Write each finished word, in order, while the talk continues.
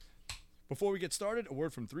Before we get started, a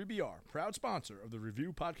word from 3BR, proud sponsor of the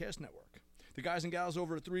Review Podcast Network. The guys and gals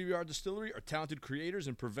over at 3BR Distillery are talented creators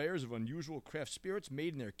and purveyors of unusual craft spirits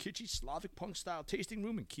made in their kitschy Slavic punk-style tasting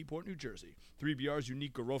room in Keyport, New Jersey. 3BR's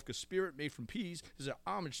unique Gorovka spirit made from peas is a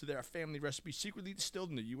homage to their family recipe secretly distilled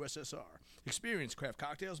in the USSR. Experience craft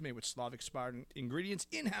cocktails made with Slavic-inspired ingredients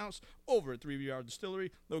in-house over at 3BR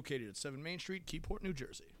Distillery, located at 7 Main Street, Keyport, New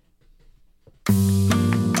Jersey.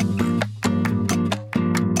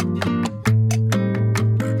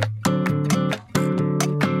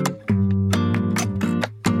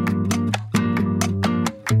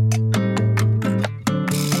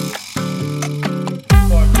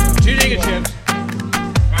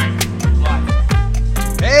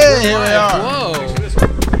 Here we are. Whoa.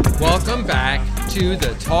 Welcome back to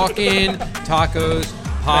the Talkin' Tacos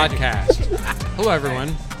podcast. Hello, everyone.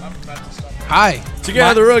 Hi.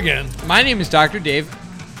 Together again. My name is Dr. Dave.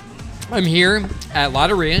 I'm here at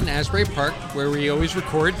Lotteria in Asbury Park, where we always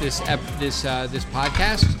record this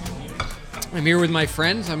podcast. I'm here with my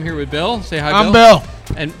friends. I'm here with Bill. Say hi, Bill. I'm Bill.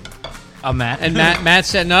 And I'm Matt. And Matt's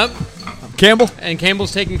setting up. Campbell. And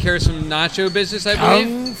Campbell's taking care of some nacho business, I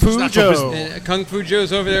believe. Kung Fu Joe. And Kung Fu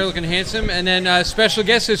Joe's over there looking handsome. And then special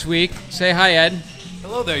guest this week. Say hi, Ed.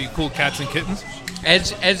 Hello there, you cool cats and kittens.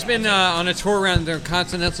 Ed's been on a tour around the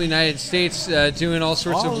continental United States doing all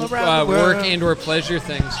sorts All of around the work world. and or pleasure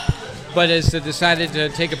things. But has decided to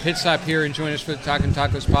take a pit stop here and join us for the Talkin'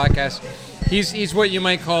 Tacos podcast. He's what you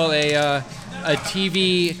might call a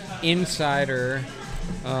TV insider.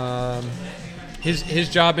 His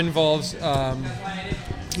job involves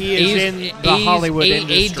He is in the Hollywood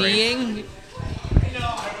industry. ADing.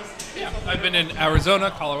 Yeah, I've been in Arizona,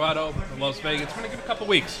 Colorado, and Las Vegas. It's been a good couple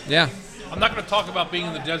weeks. Yeah. I'm not going to talk about being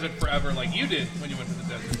in the desert forever like you did when you went to the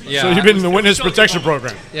desert. Yeah. So you've been in the Witness Protection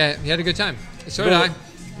Program. Yeah, he had a good time. So did I.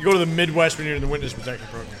 You go to the Midwest when you're in the Witness Protection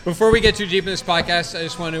Program. Before we get too deep in this podcast, I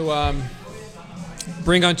just want to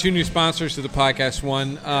bring on two new sponsors to the podcast.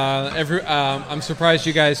 One, I'm surprised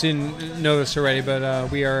you guys didn't know this already, but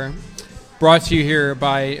we are brought to you here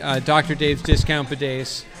by Dr. Dave's Discount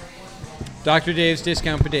Bidets. Dr. Dave's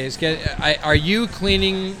Discount Bidets. Are you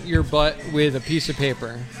cleaning your butt with a piece of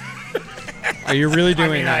paper? Are you really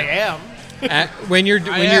doing that? I am. When you're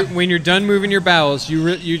done moving your bowels,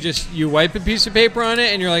 you wipe a piece of paper on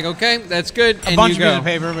it, and you're like, okay, that's good, A and bunch you of go. pieces of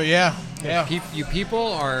paper, but yeah. You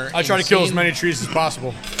people are. I try to kill as insane. many trees as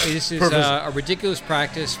possible. This is Purpose. a ridiculous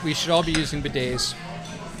practice. We should all be using bidets,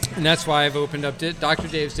 and that's why I've opened up Dr.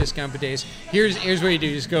 Dave's Discount Bidets. Here's what you do: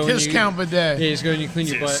 you just go Discount and bidet. you just go and you clean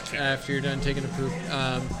your butt after you're done taking a poop.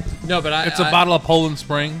 It's a bottle of Poland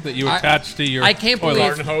Spring that you attach to your I can't toilet.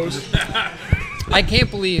 believe- Garden hose. I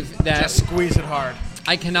can't believe that. Just squeeze it hard.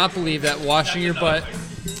 I cannot believe that washing your butt.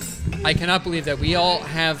 I cannot believe that we all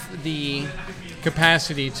have the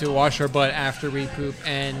capacity to wash our butt after we poop,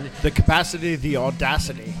 and The capacity, the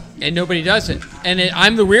audacity. nobody does it. And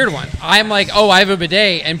I'm the weird one. I'm like, oh, I have a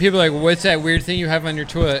bidet, and people are like, what's that weird thing you have on your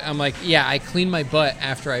toilet? I'm like, yeah, I clean my butt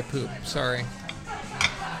after I poop. Sorry.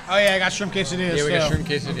 Oh, yeah, I got shrimp quesadillas. Yeah, we got shrimp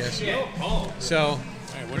quesadillas. So,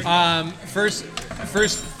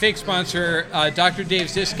 first fake sponsor, Dr.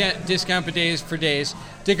 Dave's Discount Bidets for days.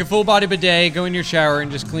 Take a full body bidet, go in your shower,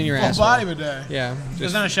 and just clean your Full asshole. body bidet. Yeah.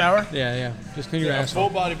 Just not a shower? Yeah. Just clean your Yeah, asshole.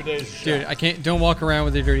 full body bidets. Dude, I can't. Don't walk around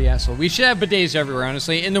with a dirty asshole. We should have bidets everywhere.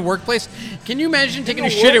 Honestly, in the workplace. Can you imagine taking a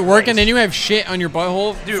shit at work and then you have shit on your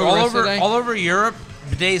butthole? Dude, for the all rest of the over day? all over Europe,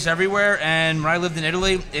 bidets everywhere, and when I lived in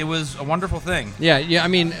Italy, it was a wonderful thing. Yeah. I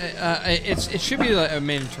mean, it should be a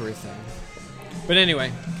mandatory thing. But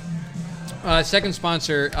anyway, second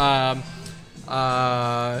sponsor.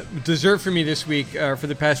 Dessert for me this week for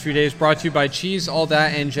the past few days, brought to you by Cheese All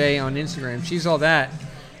That NJ on Instagram. Cheese All That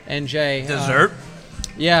NJ. Dessert?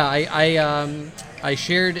 Yeah, I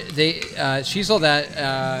shared Cheese All That,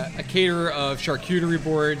 a caterer of charcuterie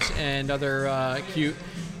boards and other cute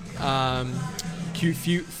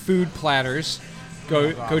food platters.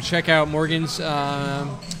 Go check out Morgan's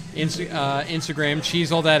Instagram,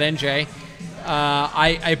 Cheese All That NJ.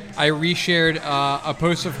 I reshared a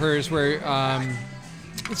post of hers where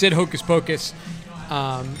it said Hocus Pocus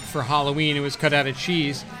for Halloween. It was cut out of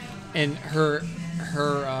cheese, and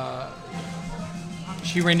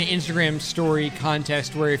she ran an Instagram story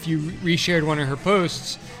contest where if you reshared one of her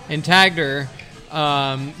posts and tagged her,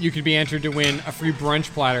 you could be entered to win a free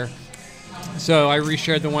brunch platter. So I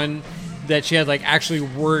reshared the one that she had like actually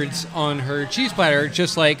words on her cheese platter,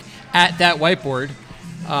 just like at that whiteboard.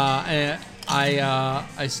 And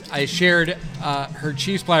I shared her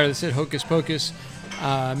cheese platter that said Hocus Pocus,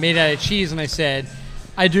 made out of cheese, and I said,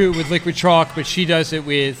 I do it with liquid chalk, but she does it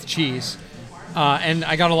with cheese. And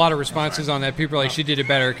I got a lot of responses on that. People are like, she did it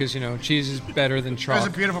better because, cheese is better than It was chalk.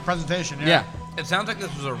 a beautiful presentation. Yeah. It sounds like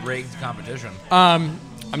this was a rigged competition.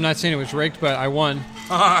 I'm not saying it was rigged, but I won.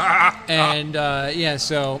 And,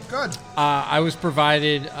 so Good. I was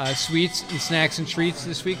provided sweets and snacks and treats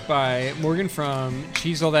this week by Morgan from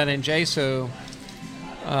Cheese All That NJ. So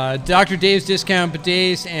Dr. Dave's Discount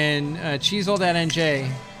Bidets and Cheese All That NJ.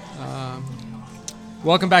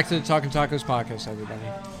 Welcome back to the Talking Tacos podcast, everybody.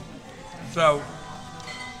 So,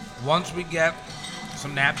 once we get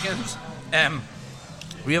some napkins,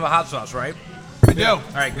 we have a hot sauce, right? We do. All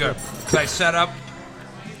right, good. So I set up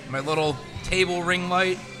my little table ring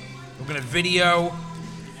light. We're going to video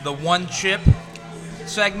the one chip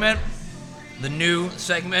segment, the new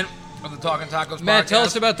segment of the Talking Tacos Matt, podcast. tell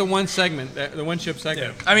us about the one segment, the one chip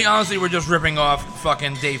segment. I mean, honestly, we're just ripping off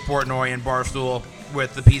fucking Dave Portnoy and Barstool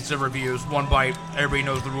with the pizza reviews. One bite, everybody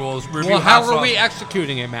knows the rules. Review Well, how hot are we sauce.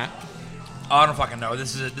 executing it, Matt? Oh, I don't fucking know.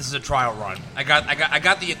 This is a trial run. I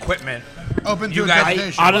got the equipment. Open to You guys-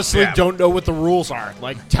 interpretation. Honestly, Yeah. don't know what the rules are.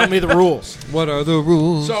 Like, tell me the rules. What are the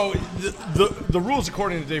rules? So the rules,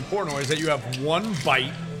 according to Dave Portnoy, is that you have one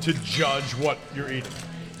bite to judge what you're eating.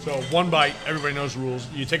 So one bite, everybody knows the rules.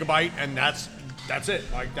 You take a bite, and that's it.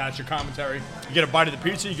 Like, that's your commentary. You get a bite of the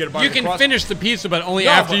pizza, you get a bite You of the can crust. finish the pizza, but only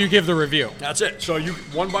No, after but- you give the review. That's it. So you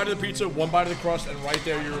one bite of the pizza, one bite of the crust, and right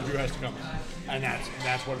there your review has to come in. And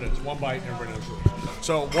that's what it is. One bite, everybody knows the rules.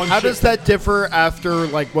 So one. How chip- does that differ after,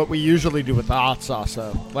 like, what we usually do with the hot sauce,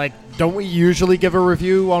 though? Like, don't we usually give a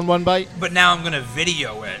review on one bite? But now I'm gonna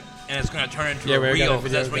video it, and it's gonna turn into Yeah, a we got reel a because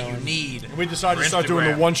video that's what going. you need. We decided for to start doing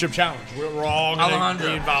the Instagram. one chip challenge. We're all going to Alejandro,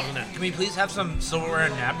 be involved in that. Can we please have some silverware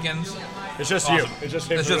and napkins? It's just Awesome. you. It's just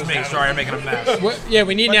him. It's for just this me. now. Sorry, I'm making a mess. Yeah,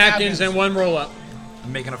 we need What napkins happens? and one roll up.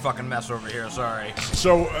 I'm making a fucking mess over here. Sorry.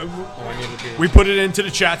 So we put it into the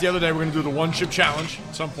chat the other day. We're going to do the one chip challenge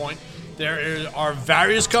at some point. There are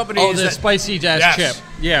various companies. Oh, the that- spicy dash Yes. chip.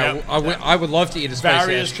 Yeah, Yep. I would love to eat a spicy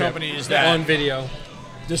Various dash chip companies that- on video.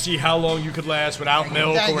 to see how long you could last without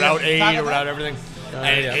milk Thank or you. without aid Talk or about- without everything.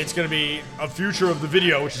 And yeah. it's going to be a future of the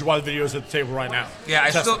video, which is why the video is at the table right now. Yeah,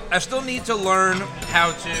 Test it. I still need to learn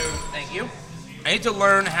how to. Thank you. I need to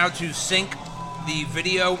learn how to sync the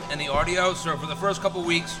video and the audio. So for the first couple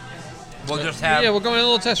weeks, we'll just have Yeah, we're going a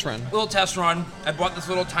little test run. little test run. I bought this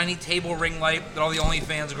little tiny table ring light that all the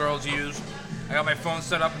OnlyFans girls use. I got my phone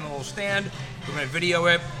set up in a little stand. We're gonna video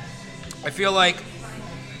it. I feel like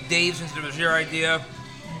Dave, since it was your idea,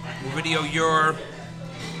 we'll video your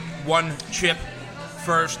one chip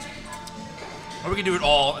first. Or we can do it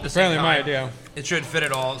all at the same Apparently time. my idea. It should fit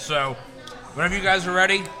it all. So whenever you guys are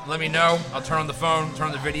ready, let me know. I'll turn on the phone, turn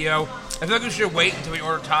on the video. I feel like we should wait until we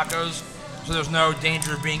order tacos so there's no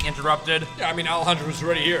danger of being interrupted. Yeah, I mean, Alejandro was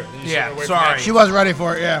already here. You just Yeah, had to wait for sorry. that. She was ready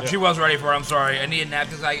for it, yeah. She was ready for it. I'm sorry. I needed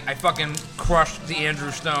napkins. I fucking crushed the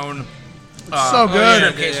Andrew Stone So good.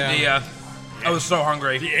 shrimp quesadilla. I was so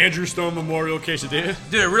hungry. The Andrew Stone Memorial Quesadilla.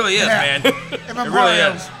 Dude, it really is, Yeah. man. It really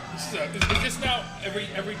is. Is this now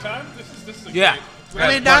every time? This is a Yeah. great- I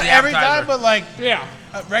Part mean, not of the every appetizer. time, but like Yeah,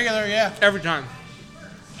 regular, yeah. every time.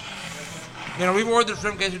 You know, we've ordered the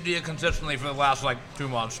shrimp quesadilla consistently for the last, 2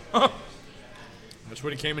 months. That's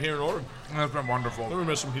what he came in here and ordered. That's been wonderful. Then we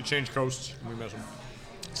miss him. He changed coasts. And we miss him.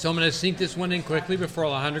 So I'm going to sneak this one in quickly before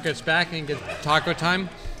Alejandro gets back and gets taco time.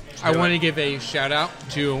 I want to give a shout out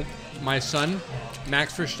to my son,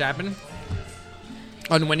 Max Verstappen,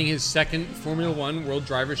 on winning his second Formula One World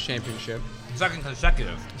Drivers' Championship. Second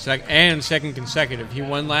consecutive. Second consecutive. He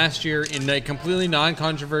won last year in a completely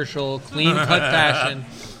non-controversial, clean-cut fashion.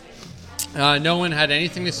 No one had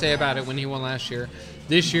anything to say about it when he won last year.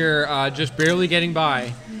 This year, just barely getting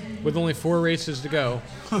by, with only 4 races to go.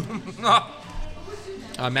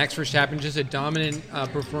 Max Verstappen, just a dominant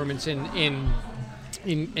performance in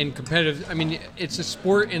competitive. I mean, it's a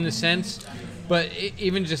sport in the sense, but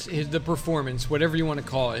even just the performance, whatever you want to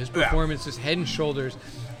call it, his performance is head and shoulders.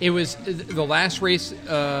 It was the last race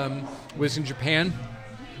was in Japan.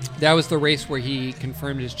 That was the race where he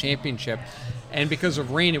confirmed his championship. And because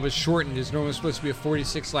of rain, it was shortened. It's normally supposed to be a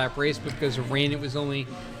 46-lap race, but because of rain, it was only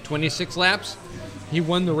 26 laps. He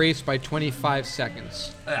won the race by 25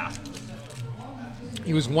 seconds. Yeah.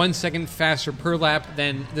 He was 1 second faster per lap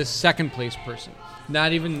than the second place person.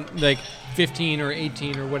 Not even 15 or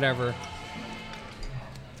 18 or whatever.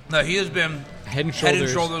 No, he has been Head and head and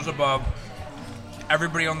shoulders. shoulders above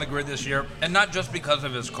everybody on the grid this year, and not just because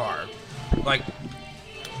of his car.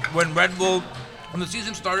 When the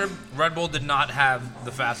season started, Red Bull did not have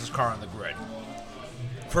the fastest car on the grid.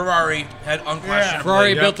 Ferrari had unquestionably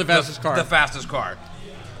Ferrari built the fastest car. The fastest car.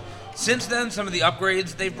 Since then, some of the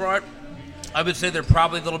upgrades they brought, I would say they're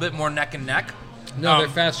probably a little bit more neck and neck. No, they're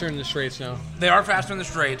faster in the straights now. They are faster in the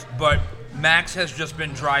straights, but Max has just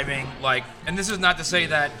been driving and this is not to say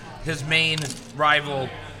that his main rival,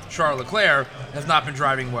 Charles Leclerc, has not been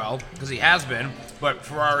driving well, because he has been, but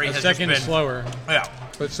Ferrari has just been... A second slower. Yeah.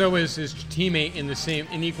 But so is his teammate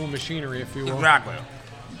in equal machinery, if you will. Exactly.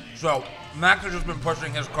 So, Max has just been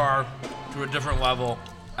pushing his car to a different level,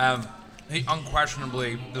 and he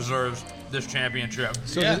unquestionably deserves this championship.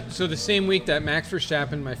 So the same week that Max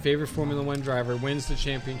Verstappen, my favorite Formula One driver, wins the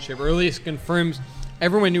championship, earliest confirms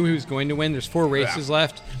everyone knew he was going to win. There's 4 races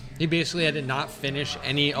left. He basically had to not finish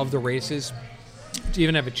any of the races to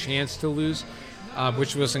even have a chance to lose,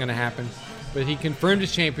 which wasn't going to happen. But he confirmed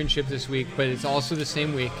his championship this week, but it's also the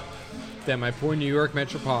same week that my poor New York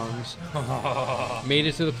Metropolitans made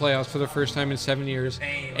it to the playoffs for the first time in 7 years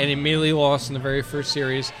and immediately lost in the very first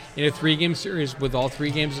series in a 3-game series with all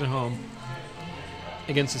 3 games at home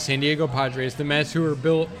against the San Diego Padres. The Mets, who are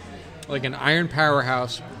built like an iron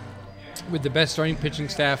powerhouse with the best starting pitching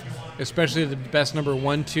staff, especially the best number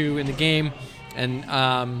 1, 2 in the game, and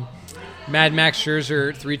Mad Max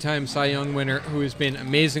Scherzer, 3-time Cy Young winner, who has been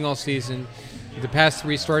amazing all season. The past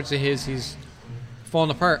 3 starts of his, he's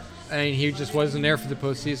fallen apart. I mean, he just wasn't there for the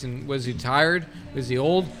postseason. Was he tired? Was he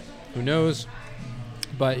old? Who knows?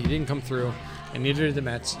 But he didn't come through, and neither did the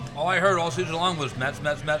Mets. All I heard all season long was Mets.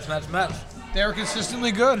 They were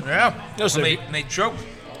consistently good. Yeah. Listen, And they choked.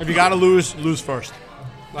 if you got to lose first.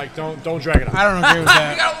 Like, don't drag it out. I don't agree with You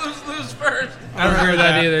that. gotta lose first. I don't agree with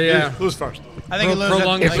that either, yeah. Lose first. I think it loses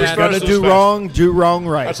Prolonged If Like you're that. going to do wrong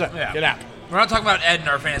right. That's it. Yeah. Get out. We're not talking about Ed in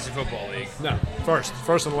our fantasy football league. No,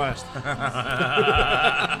 first and last.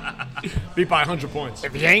 Beat by 100 points.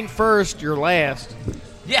 If you ain't first, you're last.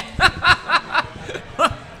 Yeah.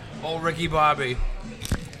 Old Ricky Bobby.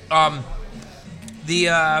 I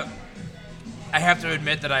have to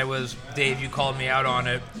admit that Dave, you called me out on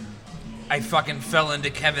it. I fucking fell into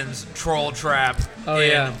Kevin's troll trap. Oh,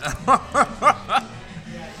 yeah.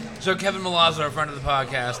 So Kevin Milazzo, a friend of the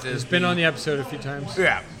podcast, He's been on the episode a few times.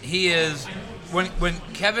 Yeah, he is. When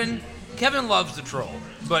Kevin loves the troll,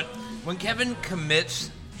 but when Kevin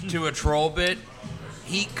commits to a troll bit,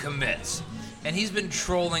 he commits, and he's been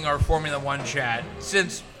trolling our Formula One chat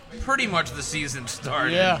since pretty much the season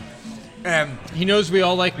started. Yeah. And He knows we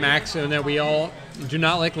all like Max and that we all do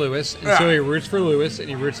not like Lewis, and so he roots for Lewis and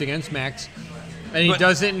he roots against Max. And he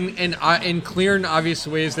does it in clear and obvious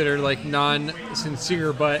ways that are like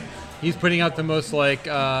non-sincere, but he's putting out the most like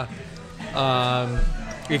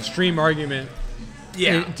extreme argument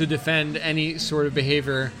to defend any sort of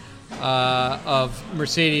behavior of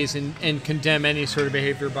Mercedes and condemn any sort of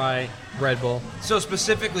behavior by Red Bull. So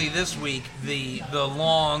specifically this week, the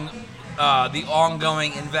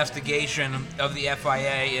ongoing investigation of the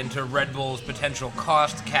FIA into Red Bull's potential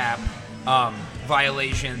cost cap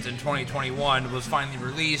violations in 2021 was finally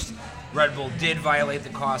released. Red Bull did violate the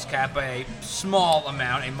cost cap by a small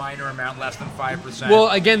amount, a minor amount, less than 5%. Well,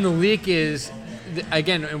 again, the leak is,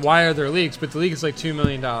 and why are there leaks? But the leak is like $2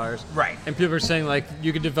 million. Right. And people are saying, like,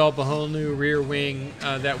 you could develop a whole new rear wing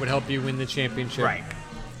that would help you win the championship. Right.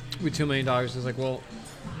 With $2 million. It's like, well,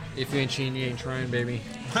 if you ain't cheating, you ain't trying, baby.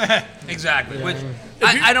 Exactly. Yeah. Which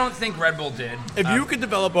I don't think Red Bull did. If you could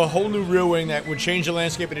develop a whole new rear wing that would change the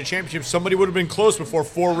landscape of the championship, somebody would have been close before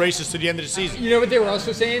 4 races to the end of the season. You know what they were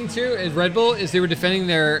also saying, too, as Red Bull, is they were defending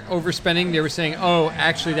their overspending. They were saying, oh,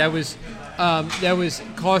 actually, that was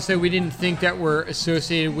costs that we didn't think that were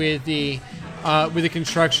associated with the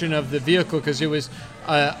construction of the vehicle, because it was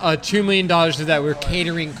 $2 million of that were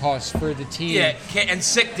catering costs for the team. Yeah, and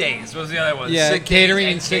sick days was the other one. Yeah, sick catering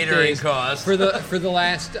days and sick catering days costs. for the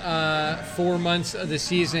last 4 months of the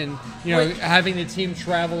season. You know, having the team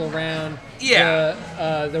travel around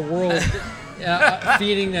the world,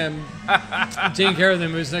 feeding them, taking care of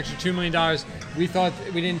them. It was an extra $2 million.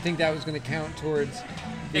 We didn't think that was going to count towards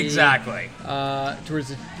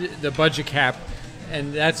towards the budget cap.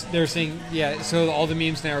 And they're saying, so all the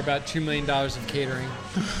memes now are about $2 million of catering.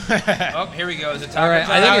 Oh, here we go. Is it taco All right,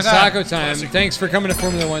 time? I think it's taco time. Thanks for coming to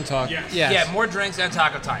Formula One Talk. Yes. Yeah, more drinks and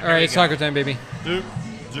taco time. All right, it's taco time, baby. Literally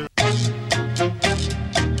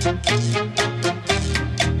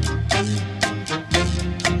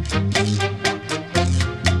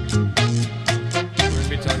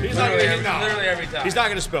every time. He's not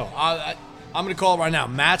going to spill. I'm going to call it right now.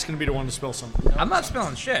 Matt's going to be the one to spill something. I'm not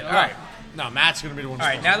spilling shit. All right. No, Matt's going to be the one to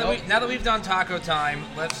All spill right, something. now that we've done taco time,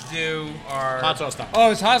 let's do our Hot sauce time. Oh,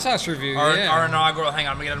 it's hot sauce review. our inaugural. Hang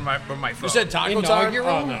on, I'm gonna get it on my phone. You said taco Inaugural?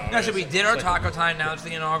 time? Oh, no. No, so we did our taco time. Now it's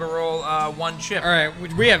the inaugural one chip. All right,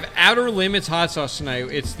 we have Outer Limits hot sauce tonight.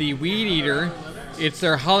 It's the Weed Eater. It's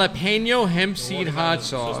their jalapeno hemp seed hot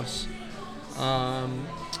sauce.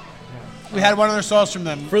 We had one other sauce from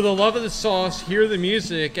them. For the love of the sauce, hear the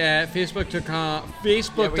music at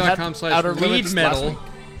facebook.com/weed metal.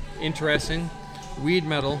 Interesting. Weed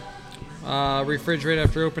metal. Refrigerate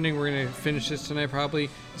after opening. We're going to finish this tonight probably.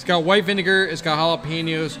 It's got white vinegar. It's got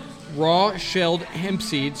jalapenos, raw shelled hemp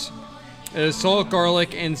seeds, salt,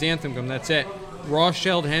 garlic, and xanthan gum. That's it. Raw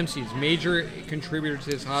shelled hemp seeds. Major contributor to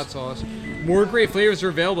this hot sauce. More great flavors are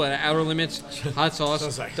available at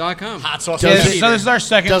OuterLimitsHotSauce.com. Hot sauce. So this is our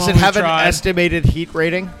second Does one it have we an tried. estimated heat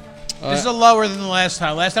rating? This is a lower than the last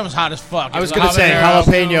time. Last time was hot as fuck. I was going to say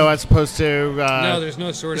jalapeno as opposed to... No, there's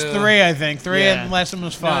no sort It's of... 3, I think. 3 Yeah. and the last one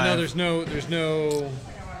was 5. No, there's no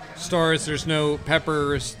stars. There's no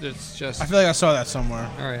peppers. It's just... I feel like I saw that somewhere.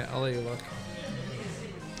 All right, I'll let you look.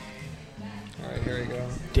 All right, here we go.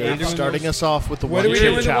 Dave starting us off with the What are one we chip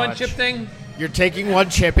doing with the one challenge. chip thing? You're taking one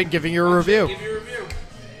chip and giving your review.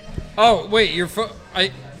 Oh, wait, your It's on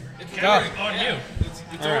you.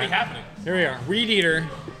 It's already happening. Here we are. Weed Eater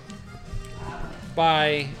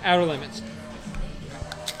by Outer Limits.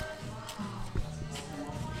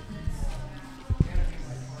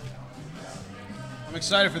 I'm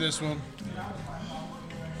excited for this one.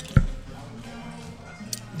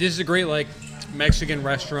 This is a great, like, Mexican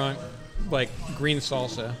restaurant, like, green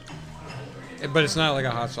salsa. But it's not like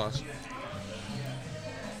a hot sauce.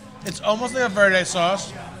 It's almost like a verde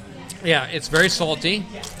sauce. Yeah, it's very salty.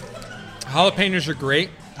 Jalapenos are great.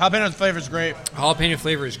 Jalapeno flavor is great. Jalapeno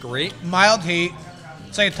flavor is great. Mild heat.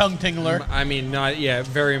 It's like a tongue tingler. I mean, not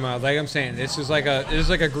very mild. Like I'm saying, this is like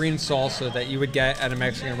a green salsa that you would get at a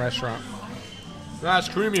Mexican restaurant. That's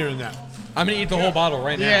creamier than that. I'm gonna eat the whole bottle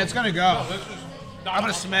right now. Yeah, it's gonna go. I'm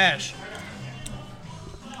gonna smash.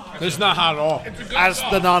 It's not hot at all. As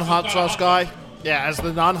the non-hot sauce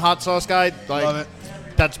guy, like Love it.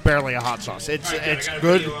 that's barely a hot sauce. It's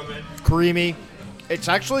good, creamy. It's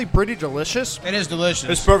actually pretty delicious, It is delicious.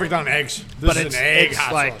 It's perfect on eggs. This but is it's an egg it's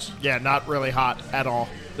hot like sauce. not really hot at all.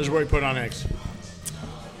 This is what we put on eggs.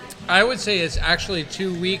 I would say it's actually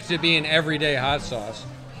too weak to be an everyday hot sauce.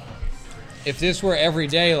 If this were every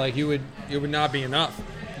day, like it would not be enough.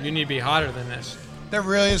 You need to be hotter than this. There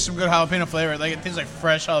really is some good jalapeno flavor. Like it tastes like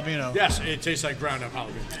fresh jalapeno. Yes, it tastes like ground up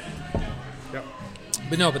jalapeno. Yep.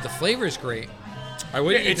 But the flavor is great. I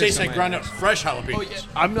would. It tastes like ground up fresh jalapenos.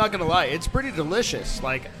 I'm not gonna lie, it's pretty delicious.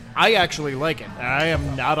 Like I actually like it. I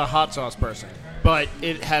am not a hot sauce person, but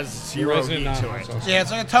it has zero heat to it. Yeah,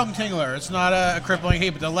 it's like a tongue tingler. It's not a crippling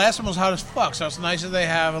heat, but the last one was hot as fuck. So it's nice that they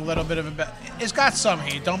have a little bit of a. It's got some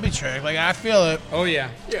heat. Don't be tricked. Like I feel it. Oh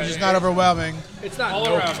yeah. It's just not overwhelming. It's not All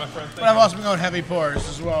around, my friend. But I've also been going heavy pours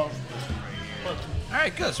as well. All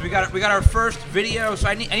right, good. So we got our first video. So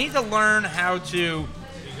I need to learn how to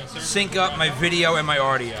sync up my video and my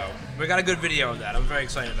audio. We got a good video of that. I'm very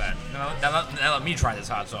excited about that. Now let me try this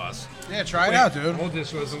hot sauce. Yeah, try it out, dude. Hold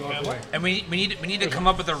this was a way. And we need to come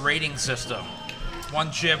up with a rating system. One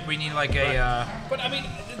chip. We need like a. But I mean,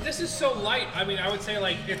 this is so light. I mean, I would say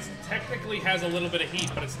like it's technically has a little bit of heat,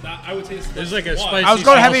 but it's not. I would say There's like a one. spicy I was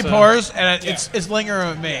going heavy salsa. pours, and Yeah. it's lingering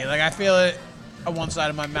with me. Like I feel it on one side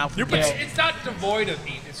of my mouth. It's not devoid of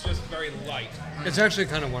heat. It's just very light. It's actually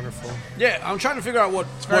kind of wonderful. Yeah, I'm trying to figure out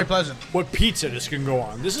very pleasant. what pizza this can go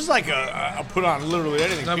on. This is like a put on literally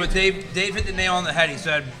anything. No, but Dave hit the nail on the head. He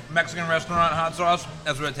said Mexican restaurant hot sauce.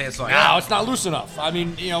 That's what it tastes like. No, it's not loose enough. I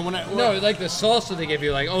mean, when No, like the salsa they give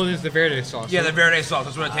you, like, oh, this is the verde sauce. Yeah, the verde sauce.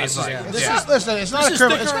 That's what it tastes like. yeah. This Yeah. is listen. It's not This a is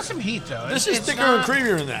crippling. thicker- It's got some heat though. this It's is thicker not- and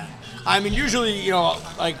creamier than that. I mean, usually,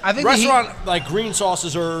 like I think the restaurant like green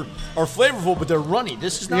sauces are flavorful, but they're runny.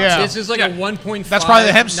 This is not. Yeah. This is like Yeah. a 1.5. That's probably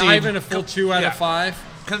the hemp Not seed. even a full 2 out Yeah. of 5.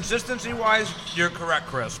 Consistency-wise, you're correct,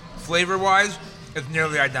 Chris. Flavor-wise, it's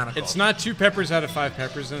nearly identical. It's not 2 peppers out of 5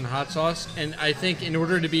 peppers in hot sauce, and I think in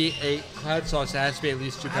order to be a hot sauce, it has to be at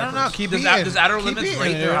least 2 I peppers. don't know. Keep Does, eating. does Outer Keep Limits eating,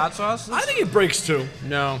 rate dude. their hot sauce? I think it breaks too.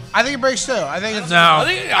 No. I think it breaks too. I think it's No. I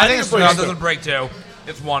think it No, breaks it too. doesn't break two.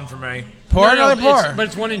 It's one for me. pour No, another it's- pour. But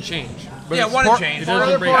it's 1 and change. But Yeah, it's- one and change. It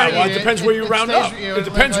doesn't break pour. two. Well, it depends where you round stays up. with you. It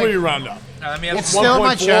depends Like- where you round up. Let me have It's some- still in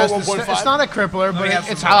my 1.4, chest. 1.5. It's not a crippler, let but me have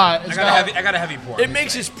it's some hot. more. It's I got got a heavy pour. It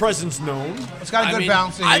makes its presence known. It's got a I good mean,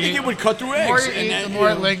 balance of I heat. think it would cut through the more eggs. you and eat, then, the you more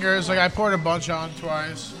know, it lingers. Like I poured a bunch on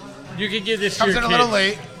twice. You could give this to Comes your in a little kids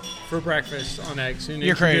late. for breakfast on eggs. And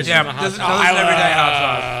You're crazy. introduce Yeah, them to this is hot sauce. everyday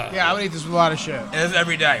hot sauce. Yeah, I would eat this with a lot of shit. It is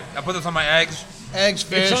every day. I put this on my eggs. Eggs,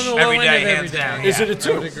 fish. It's on the low Every end day, of every hands day. down. Is it a I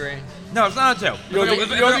 2? would agree. No, it's not a 2. You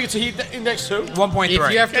don't think it's a heat index 2? 1.3.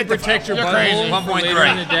 If you have to protect your You're crazy. butthole for 1.3. later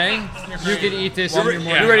in the day, you could eat this in your Your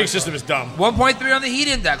morning. rating system is dumb. 1.3 on the heat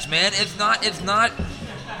index, man. It's not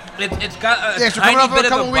It's got a Yeah, so coming tiny up in bit a of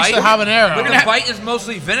couple a weeks bite. to habanero. The bite is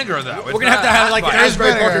mostly vinegar, though. We're gonna have to have like the There's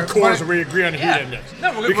Asbury vinegar. Parker cores where we agree on the heat index.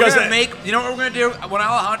 No, we're Because going to make... You know what we're going to do? When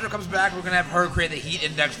Alejandro comes back, we're going to have her create the heat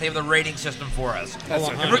index. They have the rating system for us.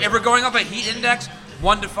 If we're going off a heat index,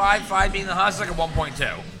 1 to 5, 5 being the hottest, like a 1.2.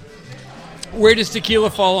 Where does tequila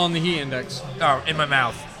fall on the heat index? Oh, in my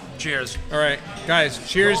mouth. Cheers. All right, guys,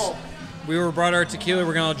 cheers. We were brought our tequila.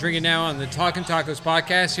 We're going to drink it now on the Talkin' Tacos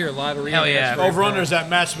podcast here live at Hell yeah. Over-unders that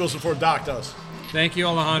Matt spills before Doc does. Thank you,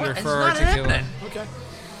 Alejandro, It's for our not tequila. happening. Okay.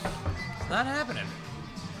 It's not happening.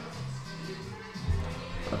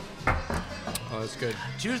 Oh, that's good.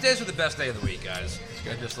 Tuesdays are the best day of the week, guys.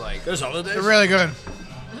 It's just like... There's other days. They're really good.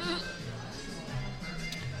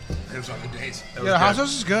 There's other days. That Yeah, the was hot good.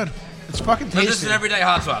 sauce is good. It's fucking No, this is tasty. an everyday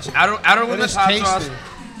hot sauce. Outer It Limits is hot tasty. sauce.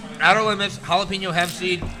 Outer Limits jalapeno hemp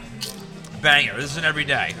seed banger. This is an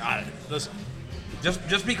everyday. Listen,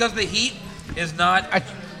 Just because the heat is not.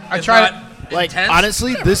 I is tried not Like, intense,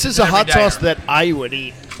 honestly, this is a hot everyday. sauce that I would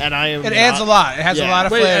eat, and I am It adds a lot. It has a Yeah. lot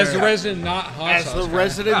of Wait, flavor. as the resident not hot As sauce the guy.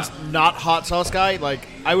 resident not hot sauce guy, like,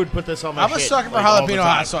 I would put this on my I'm a shit, sucker for like, all the jalapeno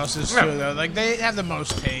time. hot sauces too, though. Like they have the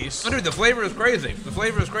most taste. Oh, dude, the flavor is crazy. The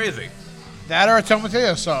flavor is crazy. That or a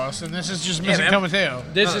tomatillo sauce, and this is just missing man.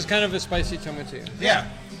 tomatillo. This is kind of a spicy tomato. Yeah,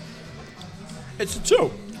 it's a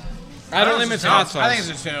 2. I don't limit hot sauce. I think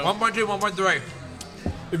it's a 2. 1.2, 1.3.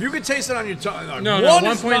 If you could taste it on your tongue, like, No, one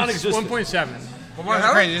no, is non-existent. 1.7.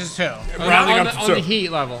 That's crazy. This is 2. Rounding on up the, to on the 2. heat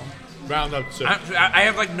level. Round up to 2. I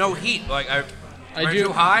have like no heat. Like I am do-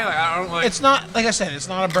 too high. Like I don't like. It's not like I said. It's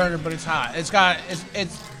not a burger, but it's hot.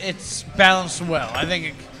 It's balanced well. I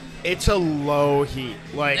think. It's a low heat.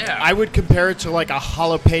 Like, Yeah. I would compare it to, like, a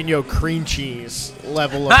jalapeno cream cheese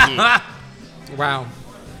level of heat. Wow.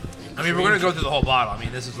 I mean, we're gonna go through the whole bottle. I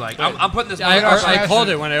mean, this is like I'm putting this. I motherfucker- called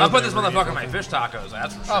it when I I'm opened putting this it for you. motherfucker in my fish tacos.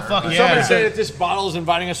 That's for sure. Oh fuck Like, yeah! Somebody say that this bottle is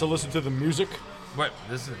inviting us to listen to the music. What?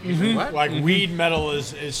 This is what? Like weed metal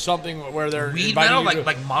is something where they're Weed inviting metal, you to-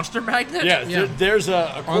 like Monster Magnet. yeah, Yeah. there's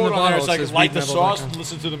a quote on, bottle there. it It's like says light the weedmetal.com. sauce and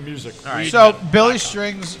listen to the music. All right. So Billy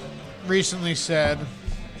Strings recently said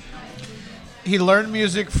he learned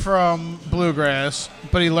music from bluegrass,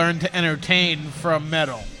 but he learned to entertain from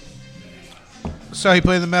metal. So he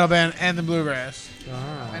played the metal band and the bluegrass,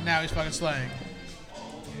 and now he's fucking slaying.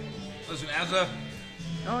 Listen,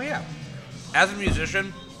 as a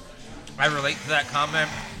musician, I relate to that comment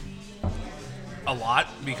a lot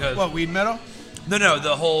because What, weed metal? no,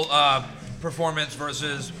 the whole performance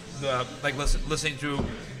versus the like listening to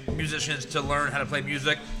musicians to learn how to play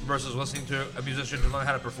music versus listening to a musician to learn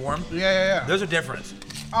how to perform. Yeah. There's a difference.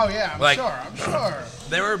 Oh yeah, I'm Like- sure.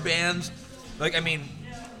 There are bands, like, I mean,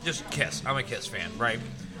 just Kiss. I'm a Kiss fan, right?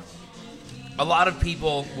 A lot of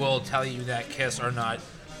people will tell you that Kiss are not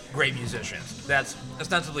great musicians. That's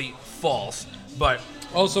ostensibly false, but,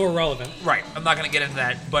 Also irrelevant. right, I'm not going to get into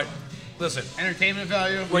that. But listen, Entertainment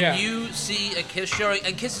value. when Yeah. you see a Kiss showing,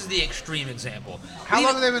 and Kiss is the extreme example. How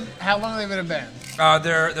long have they been a band?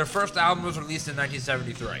 Their first album was released in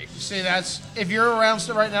 1973. See, that's if you're around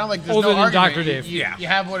still right now, like there's Older no than argument. Dr. Dave. Yeah. You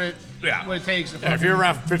have what it Yeah. takes. To Yeah, if fucking- you're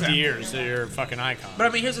around 50 years, you're a fucking icon. But I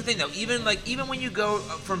mean, here's the thing, though. Even when you go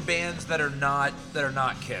from bands that are not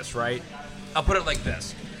Kiss, right? I'll put it like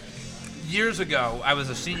this. Years ago, I was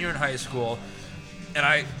a senior in high school, and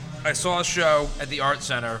I saw a show at the Art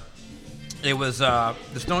Center. It was the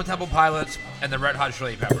Stone Temple Pilots and the Red Hot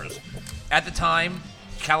Chili Peppers. At the time,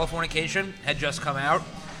 Californication had just come out,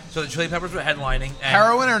 so the Chili Peppers were headlining. And,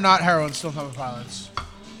 heroin or not heroin, still Temple Pilots.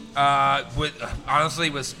 with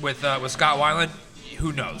Scott Weiland,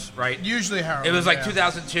 who knows, right? Usually heroin. It was like yeah.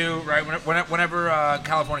 2002, right? Whenever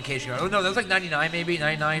Californication. Oh no, that was like 99, maybe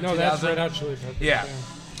 99. No, 2000. that's Red Hot Chili Peppers. Yeah.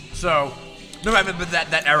 So, no, I mean, but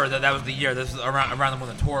that era, that was the year. This is around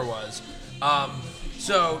when the tour was.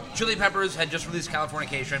 So, Chili Peppers had just released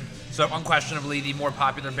Californication, so unquestionably the more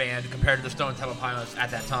popular band compared to the Stone Temple Pilots at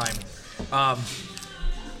that time.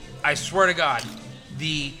 I swear to God,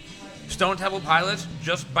 the Stone Temple Pilots,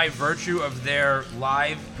 just by virtue of their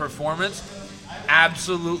live performance,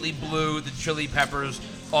 absolutely blew the Chili Peppers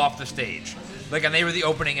off the stage. Like, and they were the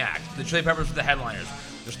opening act. The Chili Peppers were the headliners.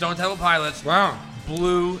 The Stone Temple Pilots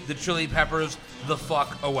blew the Chili Peppers the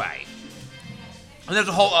fuck away. And there's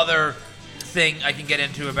a whole other thing I can get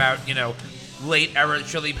into about, late era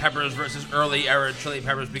Chili Peppers versus early era Chili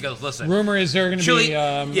Peppers, because listen, Rumor is they're going to Chili,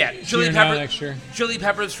 be Chili here now Peppers next year. Chili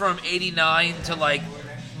Peppers from 89 to like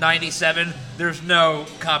 97, there's no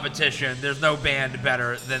competition. There's no band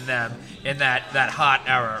better than them in that hot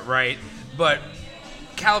era, right? But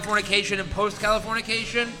Californication and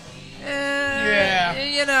post-Californication, Yeah.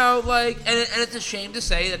 and it's a shame to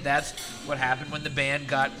say that that's what happened when the band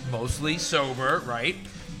got mostly sober, right?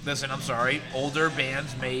 Listen, I'm sorry. Older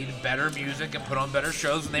bands made better music and put on better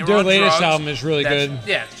shows when they were Their on latest drugs. album is really good.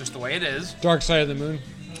 Yeah, it's just the way it is. Dark Side of the Moon.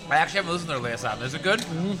 I actually haven't listened to their latest album. Is it good?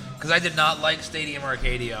 Because I did not like Stadium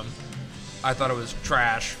Arcadium. I thought it was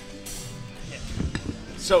trash.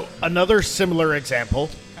 So another similar example,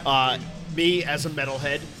 me as a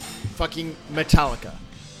metalhead, fucking Metallica.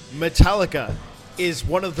 Metallica is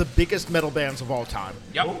one of the biggest metal bands of all time.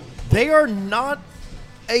 Yep. They are not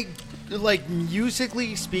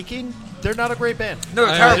musically speaking, they're not a great band. No,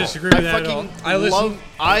 they're I terrible. disagree with that at all.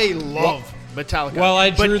 I love Metallica. While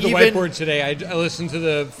I But drew the even- whiteboard today, I listened to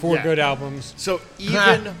the four Yeah. good albums. So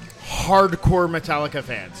even hardcore Metallica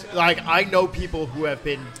fans, like I know people who have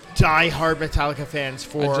been die-hard Metallica fans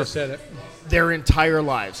I for just said it. their entire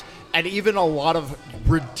lives. And even a lot of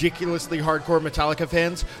ridiculously hardcore Metallica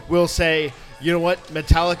fans will say, you know what,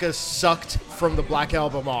 Metallica sucked from the Black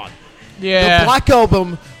Album on. Yeah. The Black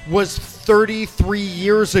Album was 33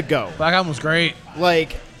 years ago. Black Album was great.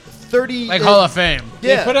 Like, 30... Like Hall of Fame. They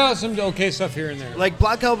Yeah. put out some okay stuff here and there. Like,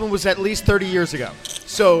 Black Album was at least 30 years ago.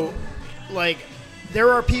 So, like,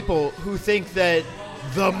 there are people who think that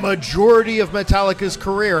the majority of Metallica's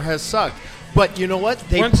career has sucked. But you know what?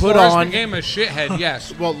 They Once put Lars on... became a shithead,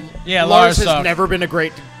 yes. Well, Yeah, Lars Lars has sucked. never been a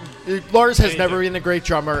great... Lars has never been a great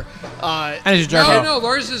drummer. And he's a No, drummer. no,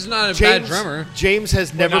 Lars is not a James, bad drummer. James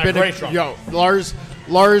has never not a been great drummer.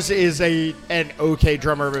 Lars is an okay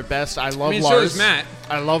drummer at best. I love mean, so Lars. is Matt.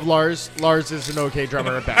 I love Lars. Lars is an okay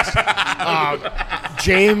drummer at best.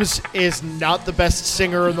 James is not the best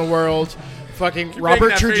singer in the world. Fucking Robert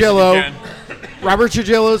that face Trujillo. again. Robert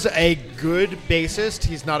Trujillo's a good bassist.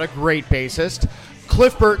 He's not a great bassist.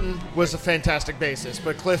 Cliff Burton was a fantastic bassist,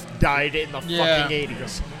 but Cliff died in the Yeah. fucking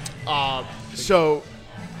 80s. So,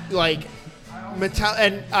 like,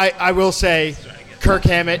 and I will say, Kirk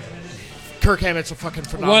Hammett's a fucking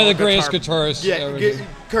phenomenal One of the greatest guitar- guitarists Yeah, ever.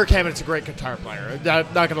 Kirk Hammett's a great guitar player.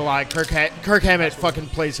 Not gonna lie, Kirk Hammett fucking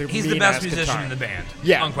plays a He's the mean-ass best musician guitar. in the band.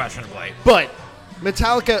 Yeah. Unquestionably. But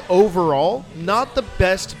Metallica overall, not the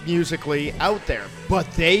best musically out there, but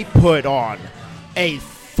they put on a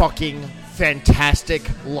fucking fantastic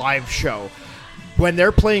live show. When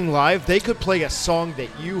they're playing live, they could play a song that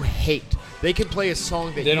you hate. They can play a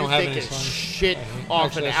song that They you don't have think any is songs shit I hate. off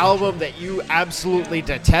Actually, an that's not album that you absolutely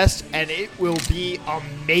detest, and it will be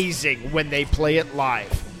amazing when they play it live.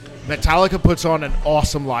 Metallica puts on an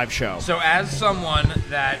awesome live show. So as someone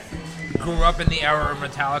that grew up in the era where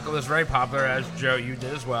Metallica was very popular, as Joe, you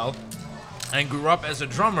did as well, and grew up as a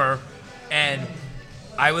drummer, and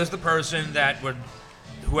I was the person that would,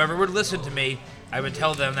 whoever would listen to me, I would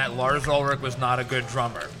tell them that Lars Ulrich was not a good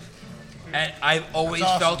drummer. And I've always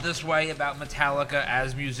felt this way about Metallica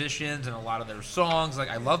as musicians and a lot of their songs. Like,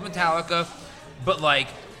 I love Metallica, but, like,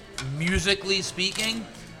 musically speaking,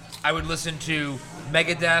 I would listen to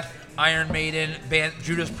Megadeth, Iron Maiden,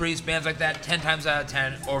 Judas Priest, bands like that 10 times out of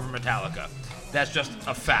 10 over Metallica. That's just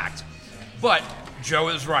a fact. But Joe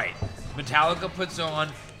is right. Metallica puts on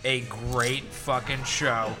a great fucking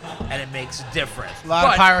show, and it makes a difference. A lot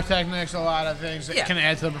of pyrotechnics, a lot of things that Yeah. can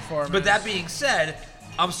add to the performance. But that being said,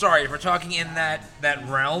 I'm sorry, if we're talking in that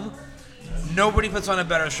realm, nobody puts on a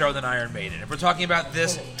better show than Iron Maiden. If we're talking about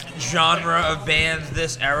this genre of bands,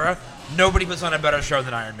 this era, nobody puts on a better show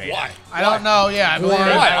than Iron Maiden. Why? I don't know. Yeah, I believe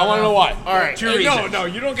it. Why? I want to know why. All right. Two Hey, reasons. no,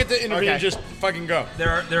 you don't get to intervene. Okay. Just fucking go.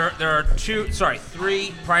 There are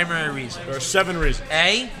three primary reasons. There are 7 reasons.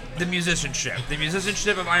 A, the musicianship. The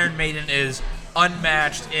musicianship of Iron Maiden is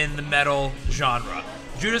unmatched in the metal genre.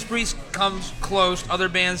 Judas Priest comes close, other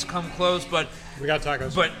bands come close, but We got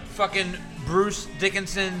tacos. fucking Bruce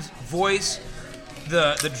Dickinson's voice,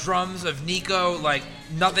 the drums of Nico, like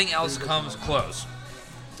nothing else comes close.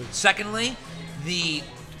 Secondly, the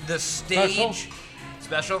stage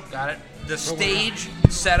special, got it. The stage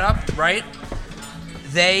setup, right?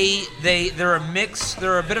 They're a mix.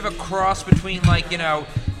 They're a bit of a cross between, like, you know,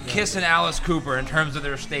 Kiss and Alice Cooper in terms of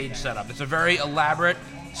their stage setup. It's a very elaborate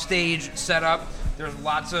stage setup. There's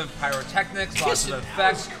lots of pyrotechnics, lots of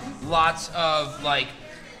effects, lots of like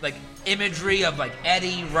imagery of like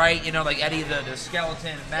Eddie, right? You know, like Eddie the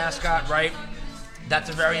skeleton mascot, right? That's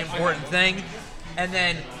a very important thing. And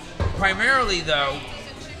then primarily though,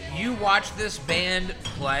 you watch this band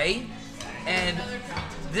play, and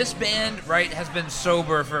this band, right, has been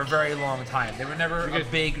sober for a very long time. They were never a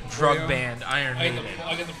big drug band, Iron Maiden.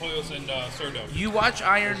 I get the Poyos and Surdo. You watch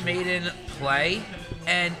Iron Maiden play,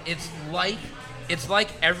 and it's like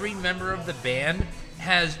every member of the band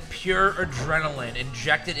has pure adrenaline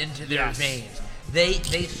injected into their veins.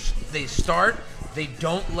 They start, they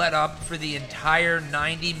don't let up for the entire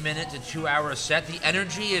 90-minute to 2-hour set. The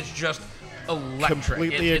energy is just electric.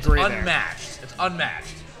 Completely It's agree there. unmatched. It's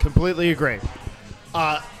unmatched. Completely agree.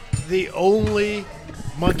 The only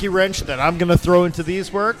monkey wrench that I'm going to throw into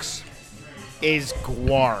these works is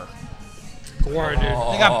Gwar. Gwar, dude.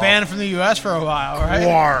 They got banned from the U.S. for a while, right?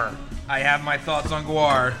 Gwar. I have my thoughts on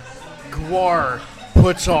Gwar. Gwar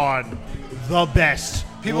puts on the best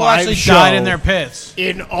People live actually show died in their pits.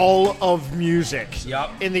 in all of music.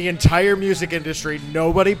 Yup. In the entire music industry,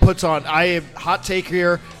 nobody puts on. Hot take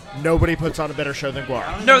here. Nobody puts on a better show than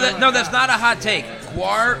Gwar. No, that's not a hot take.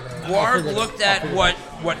 Gwar looked at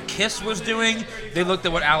what Kiss was doing. They looked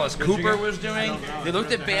at what Alice Cooper was doing. They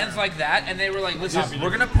looked at bands like that, and they were like, "Listen, we're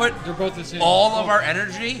gonna put They're both the same. all of our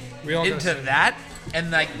energy We all gotta into say that,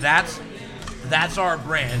 and like that's our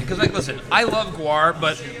brand." Because like, listen, I love Gwar,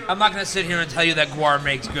 but I'm not gonna sit here and tell you that Gwar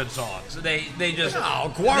makes good songs. They just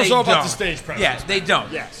Gwar's they all about don't. the stage presence. Yeah, they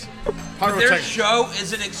don't. Yes. But their show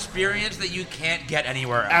is an experience that you can't get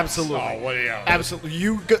anywhere else. Absolutely. Oh, what do you?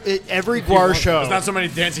 Absolutely. Every Gwar show. There's not so many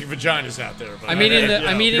dancing vaginas out there. But I'm eating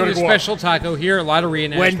go the to Gwar. special taco here at Lottery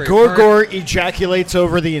in When Asbury Park. Gorgor ejaculates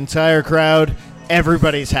over the entire crowd,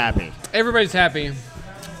 everybody's happy. Everybody's happy.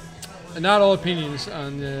 Not all opinions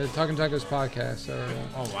on the Talking Tacos podcast.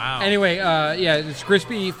 Oh wow. Anyway, yeah, it's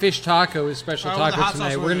crispy fish taco is special All right, with the taco hot tonight.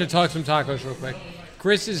 sauce We're with going to it. talk some tacos real quick.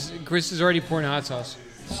 Chris is already pouring hot sauce.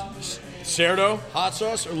 Cerdo, hot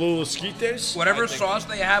sauce, or little esquites. Whatever sauce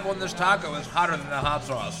they have on this taco is hotter than the hot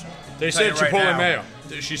sauce. They I'll tell said you right chipotle now. mayo.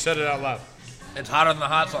 She said it out loud. It's hotter than the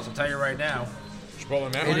hot sauce. I'll tell you right now.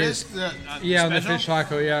 Chipotle mayo. It is. Yeah, on the fish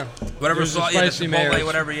taco, yeah. Whatever There's a sauce, yeah, the spicy chipotle, mayo.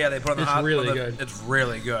 whatever, yeah, they put on the It's hot. really on the- good. It's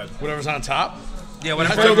really good. Whatever's on top. Yeah, It's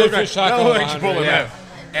whatever. really good like- fish taco. that look like Alejandro, chipotle yeah.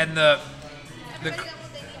 mayo. And the,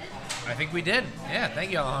 I think we did. Yeah,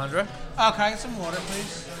 thank you, Alejandra. Oh, can I get some water,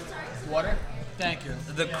 please? Water? Thank you.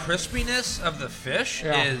 The crispiness of the fish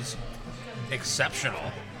Yeah. is exceptional.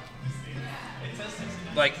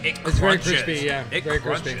 Like it It's very crunches. crispy, yeah, It very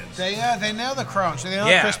crunches. crispy. They nailed the crunch. They nailed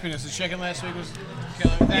Yeah. the crispiness. The chicken last week was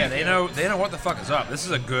killer. Yeah, Thank they you. know what the fuck is up. This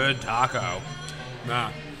is a good taco. Nah.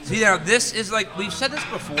 See now, this is like we've said this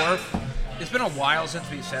before. It's been a while since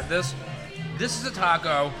we've said this. This is a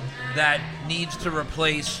taco that needs to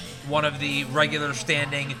replace one of the regular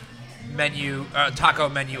standing menu taco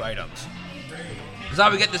menu items. Because I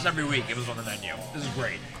would get this every week. If it was on the menu. This is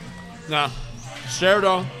great. Nah.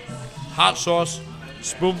 Cerdo, hot sauce,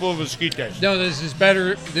 spoonful of esquites. No, this is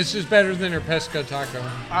better. This is better than her pesca taco. All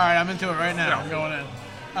right, I'm into it right now. I'm going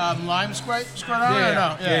in. Lime squirt on it or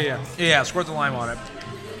no? yeah. Yeah, squirt the lime on it.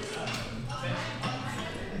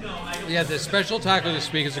 Yeah, the special taco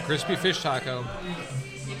this week is a crispy fish taco,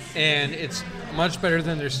 and it's much better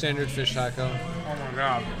than their standard fish taco. Oh my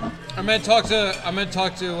god. I'm gonna talk to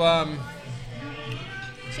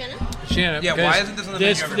Shannon. Yeah, because why isn't this on the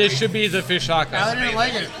this? menu every This week? should be the fish I taco. didn't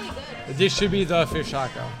like it. This should be the fish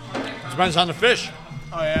taco. Depends on the fish.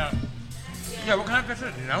 Oh, yeah. Yeah, what kind of fish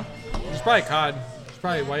is it? Do you know? It's probably cod. It's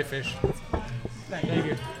probably whitefish. Thank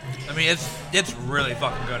you. I mean, it's really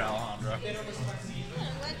fucking good, Alejandra.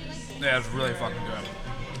 Yeah, it's really fucking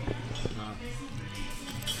good.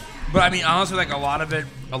 But I mean, honestly, like a lot of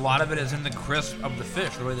it is in the crisp of the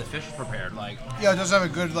fish, the way the fish is prepared. Like, Yeah, it does have a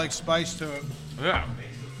good, like, spice to it. yeah,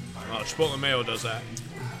 Chipotle mayo does that.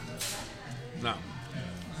 No.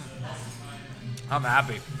 I'm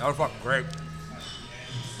happy. That was fucking great.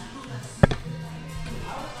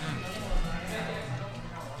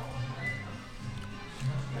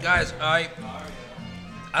 Guys, I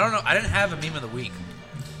don't know. I didn't have a meme of the week.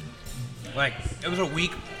 Like, it was a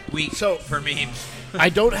week So- for memes. I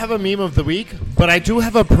don't have a meme of the week, but I do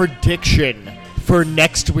have a prediction for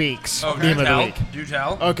next week's Oh, meme of the week. Do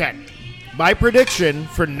tell. Okay. My prediction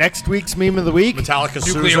for next week's meme of the week, Metallica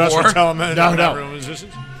sues Nuclear us war? for telling them No, that no. everyone was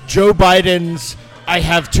musicians. Joe Biden's I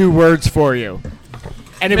have 2 words for you.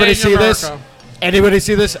 Anybody Made in see this? America. Anybody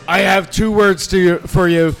see this? I have 2 words for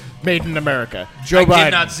you. Made in America. Joe I Biden.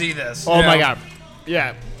 did not see this. Oh my God.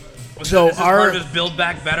 Yeah. So Is this part of his Build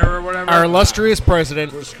Back Better or whatever? our illustrious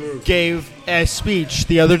president screwed. gave a speech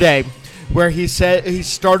the other day where he said he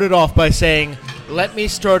started off by saying, "Let me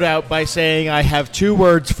start out by saying I have 2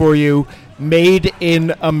 words for you, made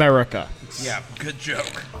in America." Yeah, good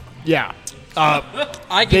joke. Yeah.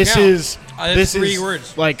 I can This count. is That's this 3 is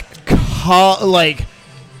words. like like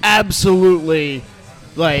absolutely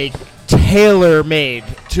like tailor made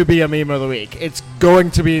to be a meme of the week. It's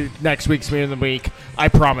going to be next week's meme of the week. I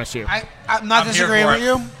promise you. I'm not I'm here disagreeing for with it.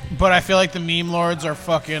 you, but I feel like the meme lords are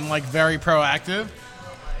fucking, like, very proactive.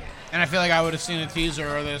 And I feel like I would have seen a teaser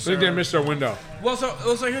or this. I think they or- missed their window. Well, so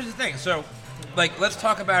here's the thing. So, like, let's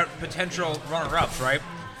talk about potential runner-ups, right?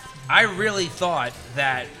 I really thought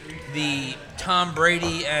that the Tom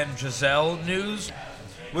Brady and Giselle news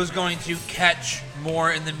was going to catch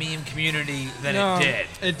more in the meme community than No, it did.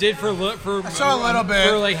 It did for I saw a little bit.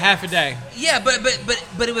 for like half a day. Yeah,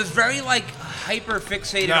 but it was very like hyper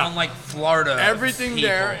fixated Yeah. on like Florida. Everything people.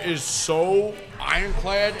 there is so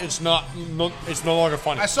ironclad. It's no longer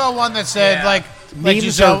funny. I saw one that said Yeah. like Memes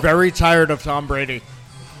Giselle, are very tired of Tom Brady.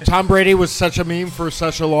 Tom Brady was such a meme for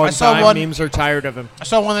such a long saw time. one- Memes are tired of him. I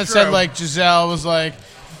saw one that said True. like Giselle was like,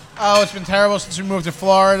 "Oh, it's been terrible since we moved to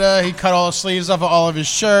Florida. He cut all the sleeves off of all of his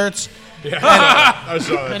shirts, I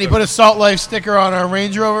saw that. and he put a Salt Life sticker on our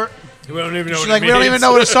Range Rover." We don't even know. She's what like, it "We don't means. even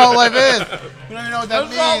know what a Salt Life is. We don't even know what that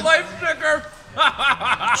That's all means." life sticker.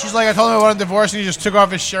 She's like, "I told him I wanted a divorce, and he just took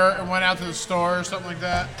off his shirt and went out to the store or something like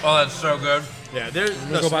that." Oh, that's so good. Yeah,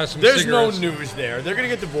 go buy some there's cigarettes. no news there. They're gonna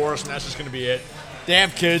get divorced, and that's just gonna be it. They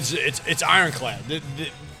have kids. It's ironclad.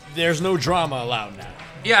 There's no drama allowed now.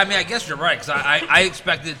 Yeah, I mean, I guess you're right because I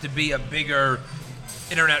expected it to be a bigger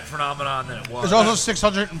internet phenomenon than it was. There's also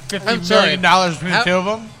 $650 I'm sorry. million between How- the two of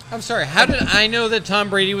them. I'm sorry. How did I know that Tom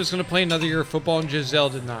Brady was going to play another year of football and Giselle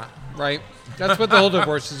did not? Right. That's what the whole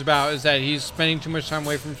divorce is about. Is that he's spending too much time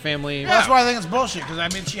away from family. That's why I think it's bullshit. Because I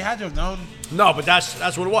mean, she had to have known. No, but that's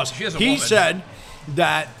what it was. She is a He woman. said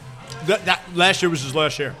that last year was his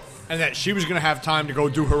last year, and that she was going to have time to go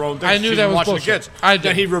do her own thing. I knew She's that been was watching bullshit. the kids. I did.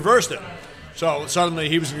 Then he reversed it. So suddenly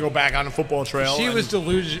he was going to go back on the football trail. She and- was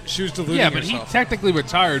deluded. She was deluding Yeah, but he herself. technically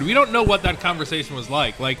retired. We don't know what that conversation was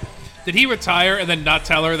like. Like, did he retire and then not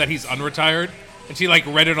tell her that he's unretired? And she like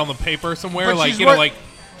read it on the paper somewhere, But like she's you know, wor- like.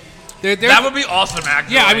 There's, That would be awesome,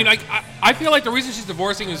 actually. yeah, I mean, I feel like the reason she's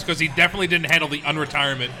divorcing is because he definitely didn't handle the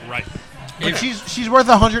unretirement right. But she's worth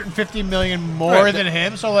 $150 million more Right. than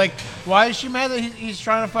him. So like, why is she mad that he's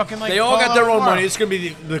trying to fucking like? They all follow got their own her? money. It's going to be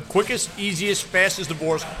the quickest, easiest, fastest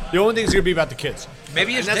divorce. The only thing is going to be about the kids.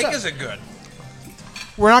 maybe his And that's dick it. isn't good.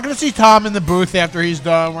 We're not going to see Tom in the booth after he's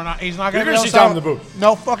done. We're not. He's not going You're to gonna see Tom in the booth.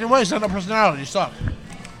 No fucking way. He's not no personality. You suck.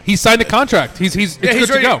 He signed a contract. It's Yeah, good he's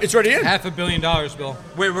to ready. go. It's already in. $500 million, Bill.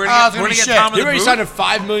 Wait, we're Oh, gonna it's gonna we're be get shit. Tom in He the already booth? signed a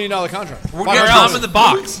 $5 million contract. We're getting Tom in the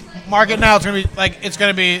box. Mark it now. It's going to be like it's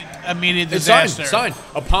going to be immediate It's signed. disaster. Signed.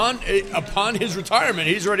 Upon his retirement,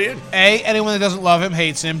 he's already in. A, anyone that doesn't love him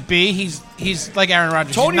hates him. B, he's like Aaron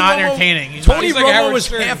Rodgers. He's not entertaining. He's Tony he's like Romo Howard was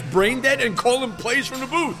Stern. half brain dead and calling plays from the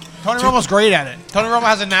booth. Tony Romo's great at it. Tony Romo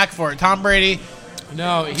has a knack for it. Tom Brady.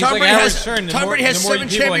 No, he's Tom like Brady Howard has, Stern. The Tom more- Brady has the more 7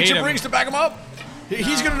 people hate championship him. rings to back him up.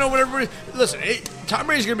 He's going to know what everybody. Listen, Tom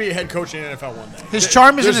Brady's going to be a head coach in the NFL one day. His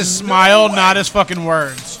charm is in There's his no smile, way. not his fucking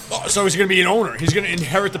words. Oh, so he's going to be an owner. He's going to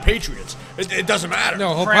inherit the Patriots. It doesn't matter.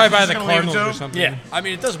 No, he'll Francis probably buy is the gonna leave it Cardinals to or him? something. Yeah, I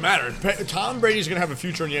mean, it doesn't matter. Tom Brady's going to have a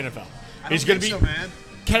future in the NFL. He's going to be. man.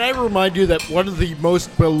 Can I remind you that one of the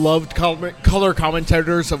most beloved color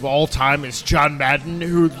commentators of all time is John Madden,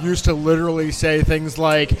 who used to literally say things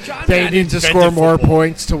like, John they Madden need to invented score more football.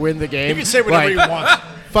 points to win the game. He can say whatever Like, he wants.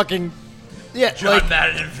 Fucking, yeah, John like,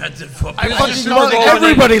 Madden invented football. I fucking just love- know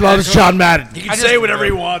everybody loves John Madden. He can say whatever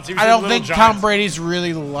he wants. He was I a don't little think giant. Tom Brady's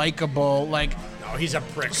really likable. Like, No, he's a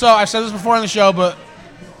prick. so I've said this before on the show, but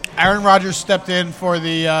Aaron Rodgers stepped in for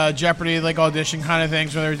the Jeopardy like audition kind of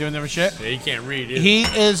things when they were doing different shit. Yeah, he can't read. Either. He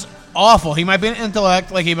is awful. He might be an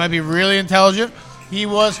intellect, like he might be really intelligent. He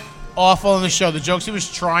was awful in the show. The jokes he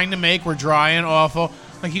was trying to make were dry and awful.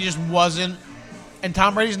 Like he just wasn't. And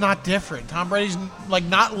Tom Brady's not different. Tom Brady's like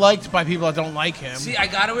not liked by people that don't like him. See, I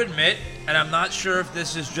got to admit, and I'm not sure if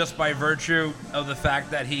this is just by virtue of the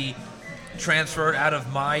fact that he transferred out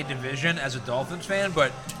of my division as a Dolphins fan,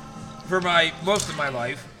 but for most of my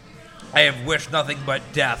life, I have wished nothing but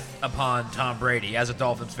death upon Tom Brady as a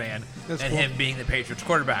Dolphins fan and him being the Patriots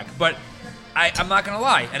quarterback. But I'm not going to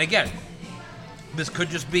lie. And again, this could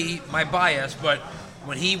just be my bias, but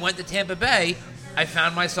when he went to Tampa Bay, I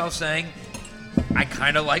found myself saying, I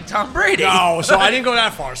kind of like Tom Brady. No, so I didn't go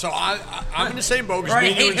that far. So I'm in the same boat. 'cause Or I me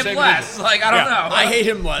and you hate in the him same less. division. Like, I don't know. I hate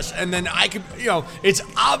him less. And then I could, it's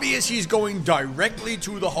obvious he's going directly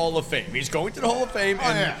to the Hall of Fame. He's going to the Hall of Fame,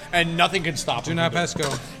 and nothing can stop Do him. not from pass doing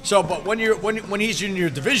go. it. So, but when he's in your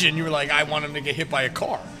division, you were like, I want him to get hit by a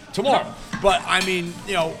car tomorrow. But I mean,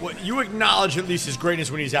 you acknowledge at least his greatness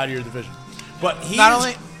when he's out of your division. But he's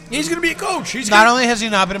going to be a coach. He's Not gonna, only has he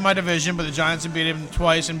not been in my division, but the Giants have beat him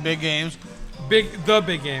twice in big games. The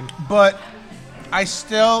big game. But I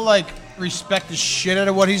still respect the shit out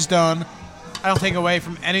of what he's done. I don't take away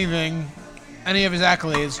from any of his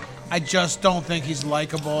accolades. I just don't think he's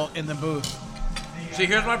likable in the booth. See,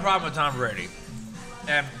 here's my problem with Tom Brady.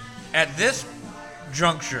 And at this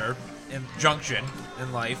junction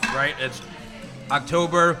in life, right? It's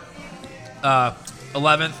October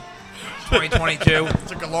 11th, 2022. it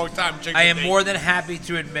took a long time. I am more than happy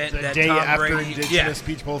to admit the that day Tom after Brady, Indigenous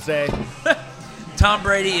Peoples Day. Tom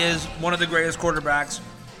Brady is one of the greatest quarterbacks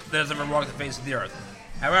that has ever walked the face of the earth.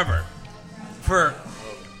 However, for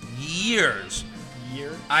years,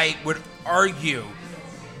 I would argue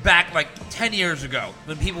back like 10 years ago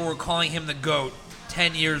when people were calling him the GOAT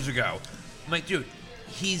 10 years ago. I'm like, dude,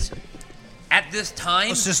 he's at this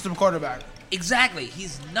time. A system quarterback. Exactly.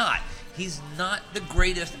 He's not. He's not the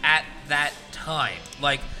greatest at that time.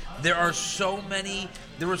 Like, there were so many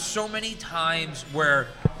times where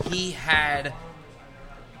he had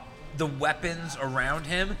the weapons around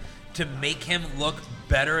him to make him look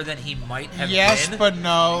better than he might have Yes, been. but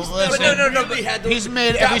no. Listen, no. he's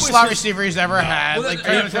made that every was slot his- receiver he's ever had. Well, Like,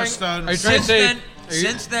 are you David trying- Stone. are you trying to say-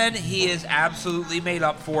 Since then, he has absolutely made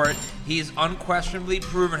up for it. He's unquestionably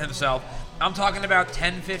proven himself. I'm talking about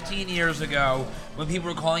 10, 15 years ago when people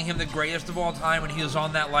were calling him the greatest of all time when he was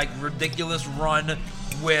on that, like, ridiculous run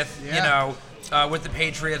with, with the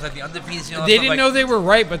Patriots, like the undefeated. You know, They stuff didn't like, know they were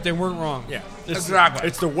right, but they weren't wrong. Yeah, Exactly.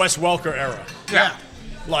 It's the Wes Welker era. Yeah.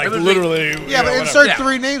 Like, It was literally. Yeah, you but know, whatever. insert Yeah.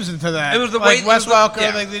 3 names into that. It was the like way- it Wes was the- Welker.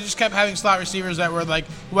 yeah. Like, they just kept having slot receivers that were like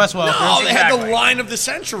Wes Welker. No, they had the Exactly. line of the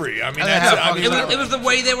century. I mean, I that's know, I mean, fucking It was the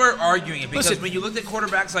way they were arguing it because Listen. when you looked at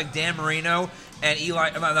quarterbacks like Dan Marino and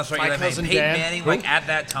Eli My Manning, cousin Peyton Dan. Manning, like at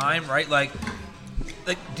that time, right? Like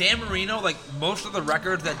Dan Marino, like most of the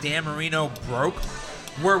records that Dan Marino broke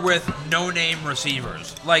were with no-name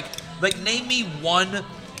receivers. Like name me one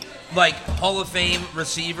like Hall of Fame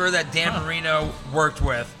receiver that Dan Marino worked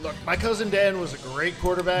with. Look, my cousin Dan was a great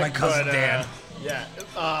quarterback. My cousin but, Dan. Yeah.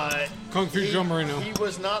 Kung Fu Joe Marino. He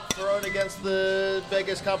was not thrown against the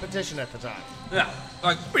biggest competition at the time. Yeah,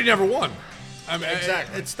 like But he never won. I mean,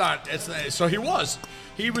 Exactly. It's not. So he was.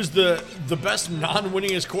 He was the best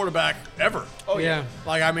non-winningest quarterback ever. Oh Yeah.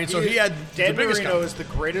 Like, I mean, so he had Dan the biggest. Marino is the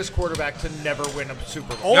greatest quarterback to never win a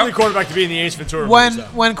Super Bowl. only Yep. quarterback to be in the Ace Ventura when movies,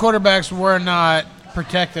 though. when quarterbacks were not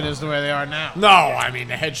protected as the way they are now. No, I mean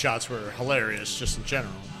the headshots were hilarious, just in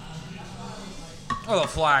general. the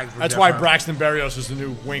flags. Were That's why different. Braxton Berrios is the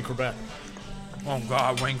new Wayne Corbett. Oh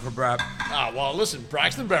God, Wayne Corbett. Well, listen,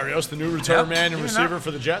 Braxton Berrios, the new return Yep. man and You're receiver not-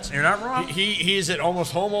 for the Jets. you're not wrong. He's at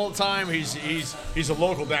almost home all the time. He's a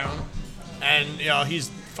local down, and he's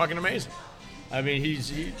fucking amazing. I mean,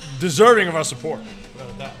 he's deserving of our support. Without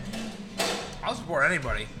a doubt. I'll support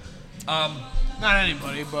anybody. Not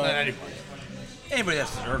anybody, but Not anybody. Anybody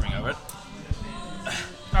that's deserving of it.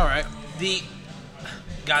 all right. The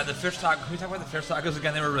fish tacos. Can we talk about the fish tacos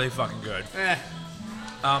again? They were really fucking good.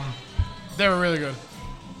 They were really good.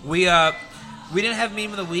 We didn't have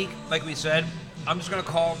meme of the week like we said. I'm just gonna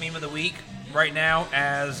call meme of the week right now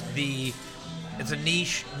as it's a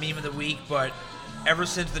niche meme of the week, but ever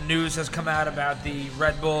since the news has come out about the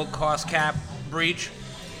Red Bull cost cap breach,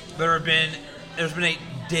 there's been a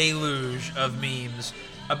deluge of memes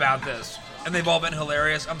about this. And they've all been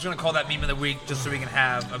hilarious. I'm just going to call that meme of the week just so we can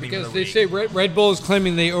have a meme Because of the they week. say Red Bull is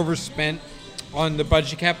claiming they overspent on the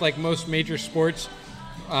budget cap like most major sports.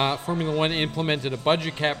 Formula One implemented a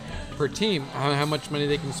budget cap per team on how much money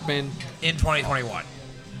they can spend in 2021.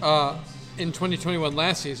 in 2021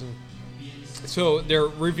 last season. So they're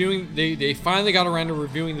reviewing. They finally got around to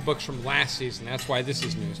reviewing the books from last season. That's why this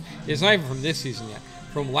is news. It's not even from this season yet.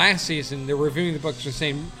 From last season, they're reviewing the books and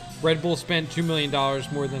saying Red Bull spent $2 million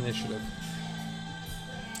more than they should have.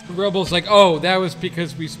 Red Bull's like, oh, that was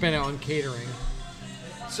because we spent it on catering.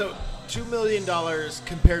 So $2 million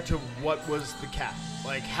compared to what was the cap?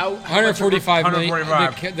 Like how much of a- 145 million.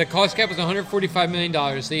 145. The cost cap was 145 million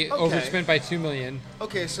dollars. They overspent by 2 million.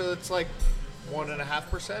 Okay, so it's like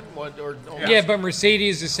 1.5%. What or Yeah, but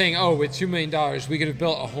Mercedes is saying, oh, with $2 million, we could have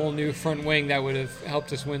built a whole new front wing that would have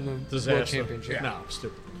helped us win the World Disaster. Championship. No,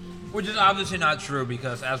 stupid. Which is obviously not true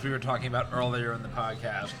because, as we were talking about earlier in the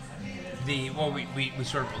podcast, we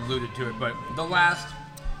sort of alluded to it, but the last,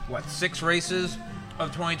 6 races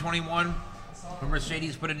of 2021, when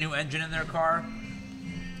Mercedes put a new engine in their car,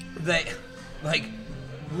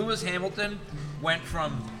 Lewis Hamilton went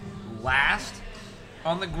from last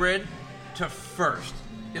on the grid to first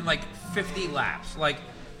in 50 laps.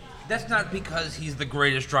 That's not because he's the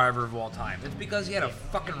greatest driver of all time. It's because he had a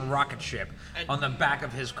fucking rocket ship on the back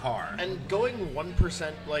of his car. And going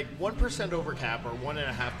 1%, 1% over cap or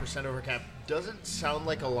 1.5% over cap doesn't sound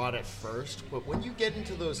like a lot at first, but when you get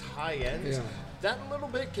into those high ends, Yeah. that little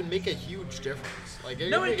bit can make a huge difference. It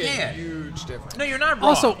No, can it make can. a huge difference. No, you're not wrong.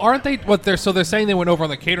 Also, aren't they what they're so they're saying they went over on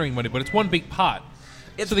the catering money, but it's one big pot.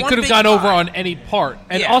 It's So they one could have big gone over pot. on any part.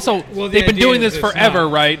 And Yeah. also, Well, the they've been idea doing is this it's forever,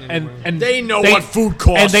 not right? anymore. And They know what food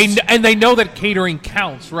costs. And they know that catering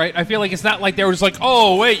counts, right? I feel like it's not like they were just like,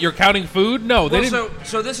 oh wait, you're counting food? No, they Well, didn't.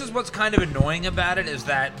 so this is what's kind of annoying about it is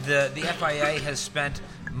that the FIA has spent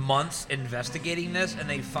months investigating this, and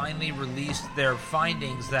they finally released their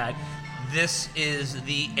findings that this is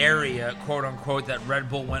the area, quote unquote, that Red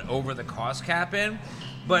Bull went over the cost cap in.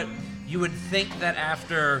 But you would think that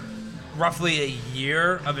after roughly a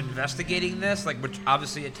year of investigating this, like, which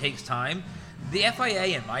obviously it takes time, the FIA,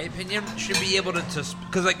 in my opinion, should be able to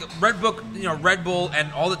because like Red Bull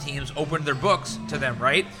and all the teams opened their books to them,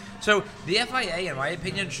 right? So the FIA, in my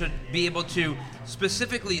opinion, should be able to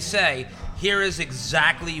specifically say, here is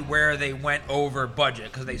exactly where they went over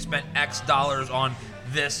budget because they spent X dollars on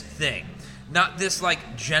this thing. Not this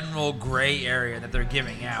like general gray area that they're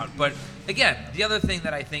giving out. But again, the other thing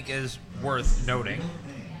that I think is worth noting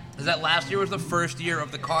is that last year was the first year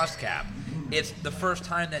of the cost cap. It's the first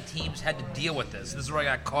time that teams had to deal with this. This is where I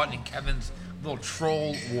got caught in Kevin's little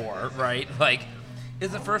troll war, right? Like,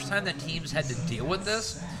 it's the first time that teams had to deal with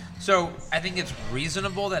this. So I think it's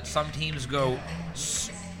reasonable that some teams go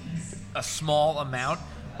a small amount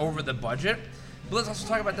over the budget. But let's also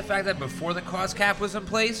talk about the fact that before the cost cap was in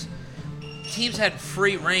place, teams had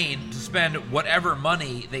free reign to spend whatever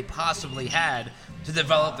money they possibly had to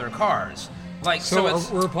develop their cars. Like, so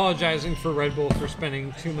we're apologizing for Red Bull for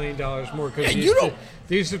spending $2 million more because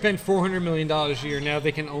they used to spend $400 million a year. Now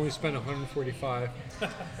they can only spend $145.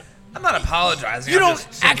 I'm not apologizing. You I'm don't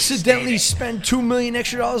just accidentally stating. spend $2 million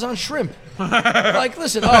extra on shrimp. Like,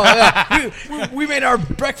 listen, we made our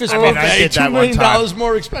breakfast I buffet did that $2 one million time.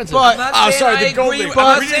 more expensive. But- I'm not saying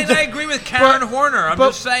I agree with Karen Horner. I'm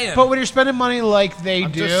just saying. But when you're spending money like they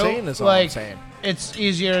I'm do, just saying is all like I'm saying. it's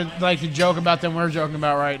easier like to joke about than we're joking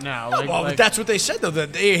about right now. Like, Well, like- that's what they said, though.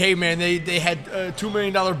 That hey, man, they had a $2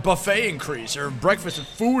 million buffet increase or breakfast and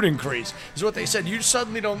food increase is what they said. You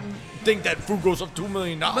suddenly don't think that food goes up $2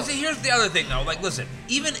 million. But see, here's the other thing, though. Like, listen,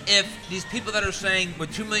 even if these people that are saying with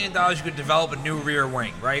 $2 million you could develop a new rear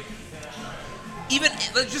wing, right? Even,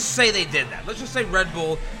 let's just say they did that. Let's just say Red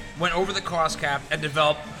Bull went over the cost cap and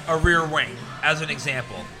developed a rear wing, as an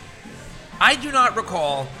example. I do not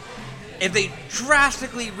recall if they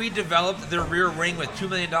drastically redeveloped their rear wing with $2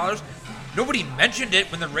 million. Nobody mentioned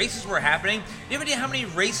it when the races were happening. Do you have any idea how many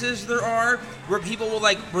races there are where people will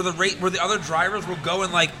where the other drivers will go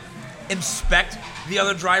and like inspect the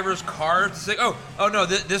other driver's car to say, oh no,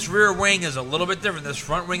 this rear wing is a little bit different. This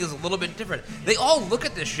front wing is a little bit different. They all look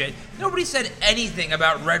at this shit. Nobody said anything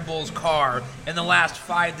about Red Bull's car in the last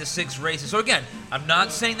 5 to 6 races. So again, I'm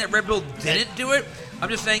not saying that Red Bull didn't do it. I'm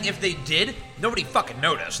just saying if they did, nobody fucking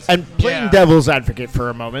noticed. And playing devil's advocate for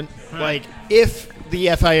a moment, like if the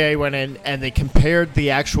FIA went in and they compared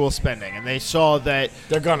the actual spending and they saw that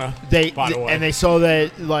They're gonna. By the way. and they saw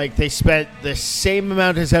that like they spent the same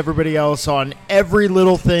amount as everybody else on every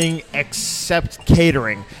little thing except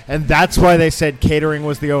catering, and that's why they said catering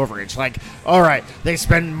was the overage. Like, all right, they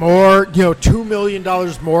spend more, $2 million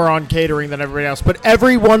more on catering than everybody else, but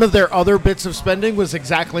every one of their other bits of spending was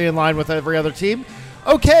exactly in line with every other team.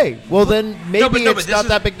 Okay, well then maybe it's not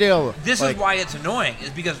that big deal. This is why it's annoying, is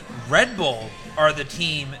because Red Bull are the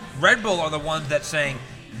team. Red Bull are the ones that saying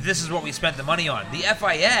this is what we spent the money on. The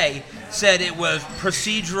FIA said it was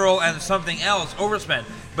procedural and something else overspent,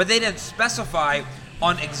 but they didn't specify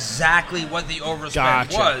on exactly what the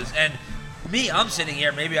overspend was. And I'm sitting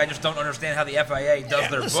here. Maybe I just don't understand how the FIA does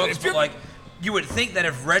their books. But like, you would think that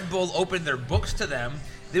if Red Bull opened their books to them,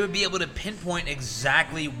 they would be able to pinpoint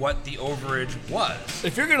exactly what the overage was.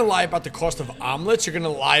 If you're gonna lie about the cost of omelets, you're gonna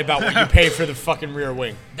lie about what you pay for the fucking rear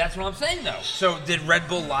wing. That's what I'm saying, though. So did Red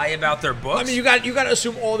Bull lie about their books? I mean, you got to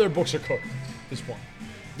assume all their books are cooked at this point.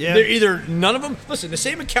 Yeah. They're either none of them. Listen, the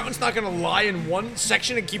same accountant's not gonna lie in one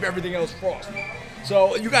section and keep everything else crossed.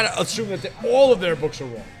 So you got to assume that all of their books are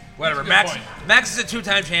wrong. Whatever. Max is a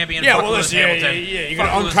 2-time champion. Yeah, Fuck well, Lewis listen, Hamilton. you're Fuck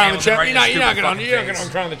gonna Lewis uncrown the Hamilton champ. right in You're his not stupid gonna fucking face.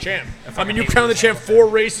 uncrown the champ. I fucking mean, you hate crowned the Lewis champ 4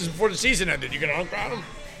 races before the season ended. You're gonna uncrown him?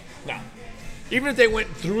 No. Even if they went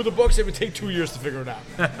through the books, it would take 2 years to figure it out.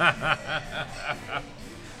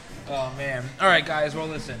 Oh man. All right, guys. Well,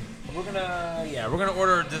 listen. We're gonna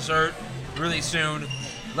order dessert really soon.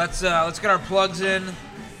 Let's get our plugs in.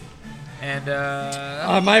 And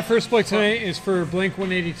My first plug tonight is for Blink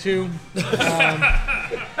 182.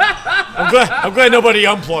 I'm glad nobody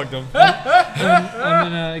unplugged them.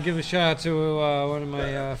 I'm gonna give a shout out to one of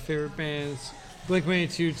my favorite bands, Blink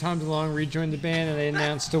 182. Tom DeLonge rejoined the band, and they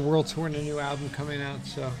announced a world tour and a new album coming out.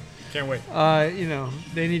 So, Can't wait.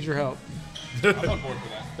 they need your help. I'm on board for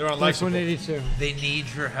that. They're on Blink life 182. they need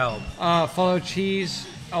your help. Follow Cheese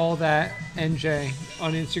All That NJ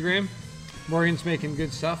on Instagram. Morgan's making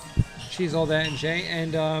good stuff. Cheese All That NJ,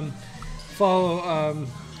 and follow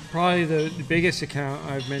probably the biggest account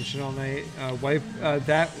I've mentioned all night.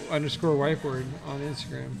 That _whiteboard on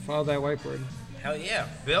Instagram. Follow that whiteboard. Hell yeah,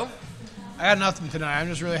 Bill. I got nothing tonight. I'm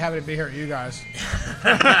just really happy to be here with you guys.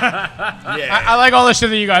 Yeah. I like all the shit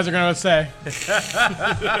that you guys are going to say.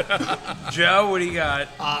 Joe, what do you got?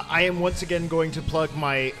 I am once again going to plug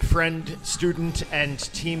my friend, student, and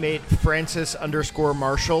teammate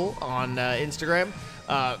Francis_Marshall on Instagram.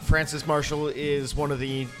 Francis Marshall is one of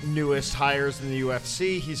the newest hires in the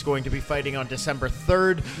UFC. He's going to be fighting on December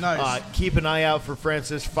 3rd. Nice. Keep an eye out for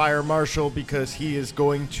Francis Fire Marshall because he is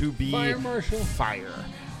going to be Fire Marshall. fire.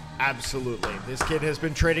 Absolutely. This kid has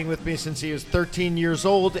been training with me since he was 13 years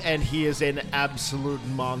old, and he is an absolute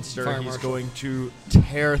monster. Fire He's Marshall. going to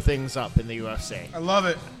tear things up in the UFC. I love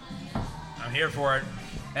it. I'm here for it.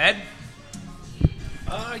 Ed?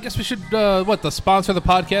 I guess we should, the sponsor of the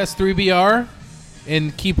podcast, 3BR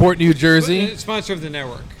in Keyport, New Jersey. Sponsor of the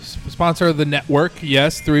network. Sponsor of the network,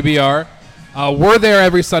 yes, 3BR. We're there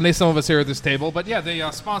every Sunday, some of us here at this table. But yeah, they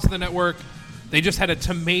sponsor the network. They just had a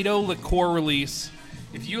tomato liqueur release.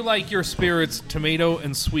 If you like your spirits tomato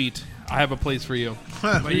and sweet, I have a place for you.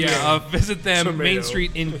 But yeah, visit them, Tomato. Main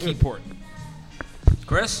Street in Keyport.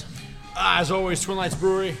 Chris? As always, Twin Lights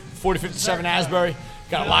Brewery, 4057 Asbury.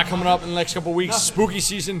 Got a lot coming up in the next couple of weeks. Spooky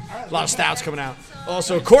season, a lot of stouts coming out.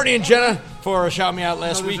 Also, Courtney and Jenna for shouting me out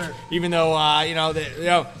last week. Even though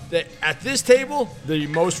they at this table, the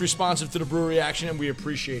most responsive to the brewery action, and we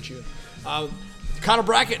appreciate you. Connor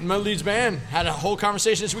Brackett and Mud Leeds Band had a whole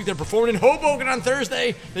conversation this week. They're performing in Hoboken on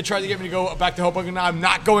Thursday. They tried to get me to go back to Hoboken. I'm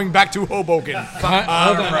not going back to Hoboken.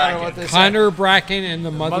 Hold on. Connor Bracken and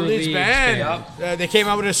the Mother Mud Leeds Leeds Band. Band. They came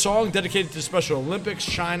out with a song dedicated to Special Olympics.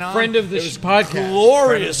 Shine On. Friend of the It was podcast.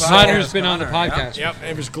 glorious. song. Connor's been on the Connor, podcast. Yep,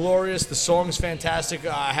 it was glorious. The song's fantastic.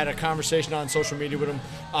 I had a conversation on social media with him.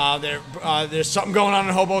 There's something going on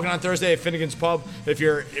in Hoboken on Thursday at Finnegan's Pub. If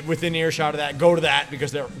you're within earshot of that, go to that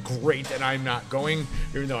because they're great, and I'm not going,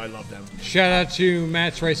 even though I love them. Shout out to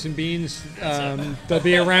Matt's Rice and Beans. They'll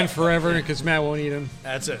be around forever because Matt won't eat them.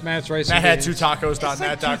 That's it. Matt's Rice Matt and had Beans. It's like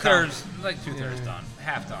twotacos.net.com. two-thirds done.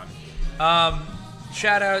 Half done.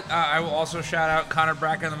 Shout out. I will also shout out Connor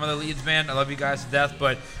Bracken and the Mother Leeds Band. I love you guys to death,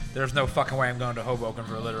 but there's no fucking way I'm going to Hoboken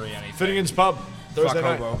for literally anything. Finnegan's Pub, Thursday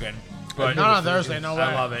Fuck night. Hoboken. But No, Thursday, no way.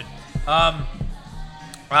 I love it.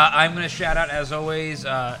 I'm going to shout out, as always,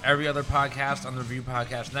 every other podcast on the Review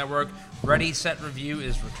Podcast Network. Ready, Set, Review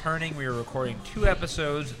is returning. We are recording 2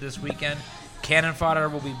 episodes this weekend. Cannon Fodder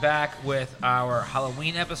will be back with our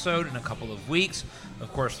Halloween episode in a couple of weeks.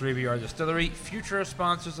 Of course, 3BR Distillery, future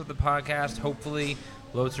sponsors of the podcast, hopefully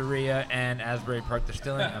Loteria and Asbury Park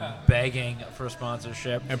Distilling. I'm begging for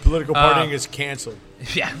sponsorship. And political partying is canceled.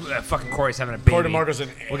 Yeah, fucking Corey's having a baby. Corey DeMarco's an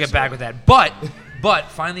We'll get asshole. back with that. But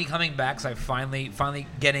finally coming back, so I'm finally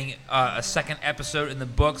getting a second episode in the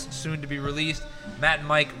books, soon to be released. Matt and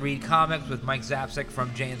Mike read comics with Mike Zapsik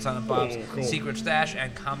from Jay and Silent Bob's cool. Secret Stash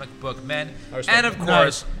and Comic Book Men. I respect And of that.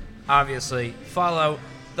 course, obviously, follow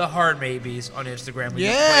the Hard Maybes on Instagram. We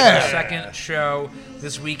just Yeah. played our second show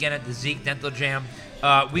this weekend at the Zeke Dental Jam.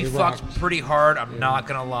 We fucked pretty hard, I'm not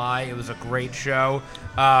going to lie. It was a great show.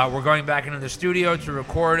 We're going back into the studio to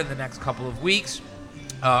record in the next couple of weeks.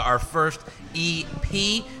 Our first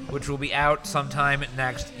EP, which will be out sometime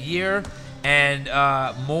next year. And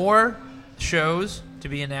more shows to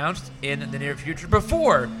be announced in the near future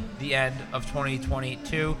before the end of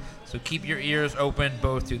 2022. So keep your ears open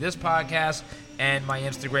both to this podcast and my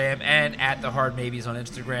Instagram and at the Hard Maybes on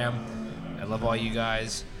Instagram. I love all you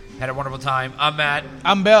guys. Had a wonderful time. I'm Matt.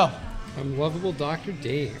 I'm Bill. I'm lovable Dr.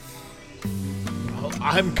 Dave.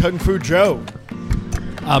 I'm Kung Fu Joe.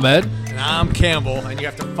 I'm Ed. And I'm Campbell, and you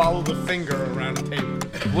have to follow the finger around the table.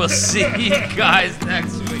 We'll see you guys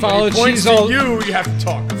next week. Follow Points Cheese to All you have to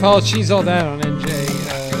talk. Follow Cheese All That on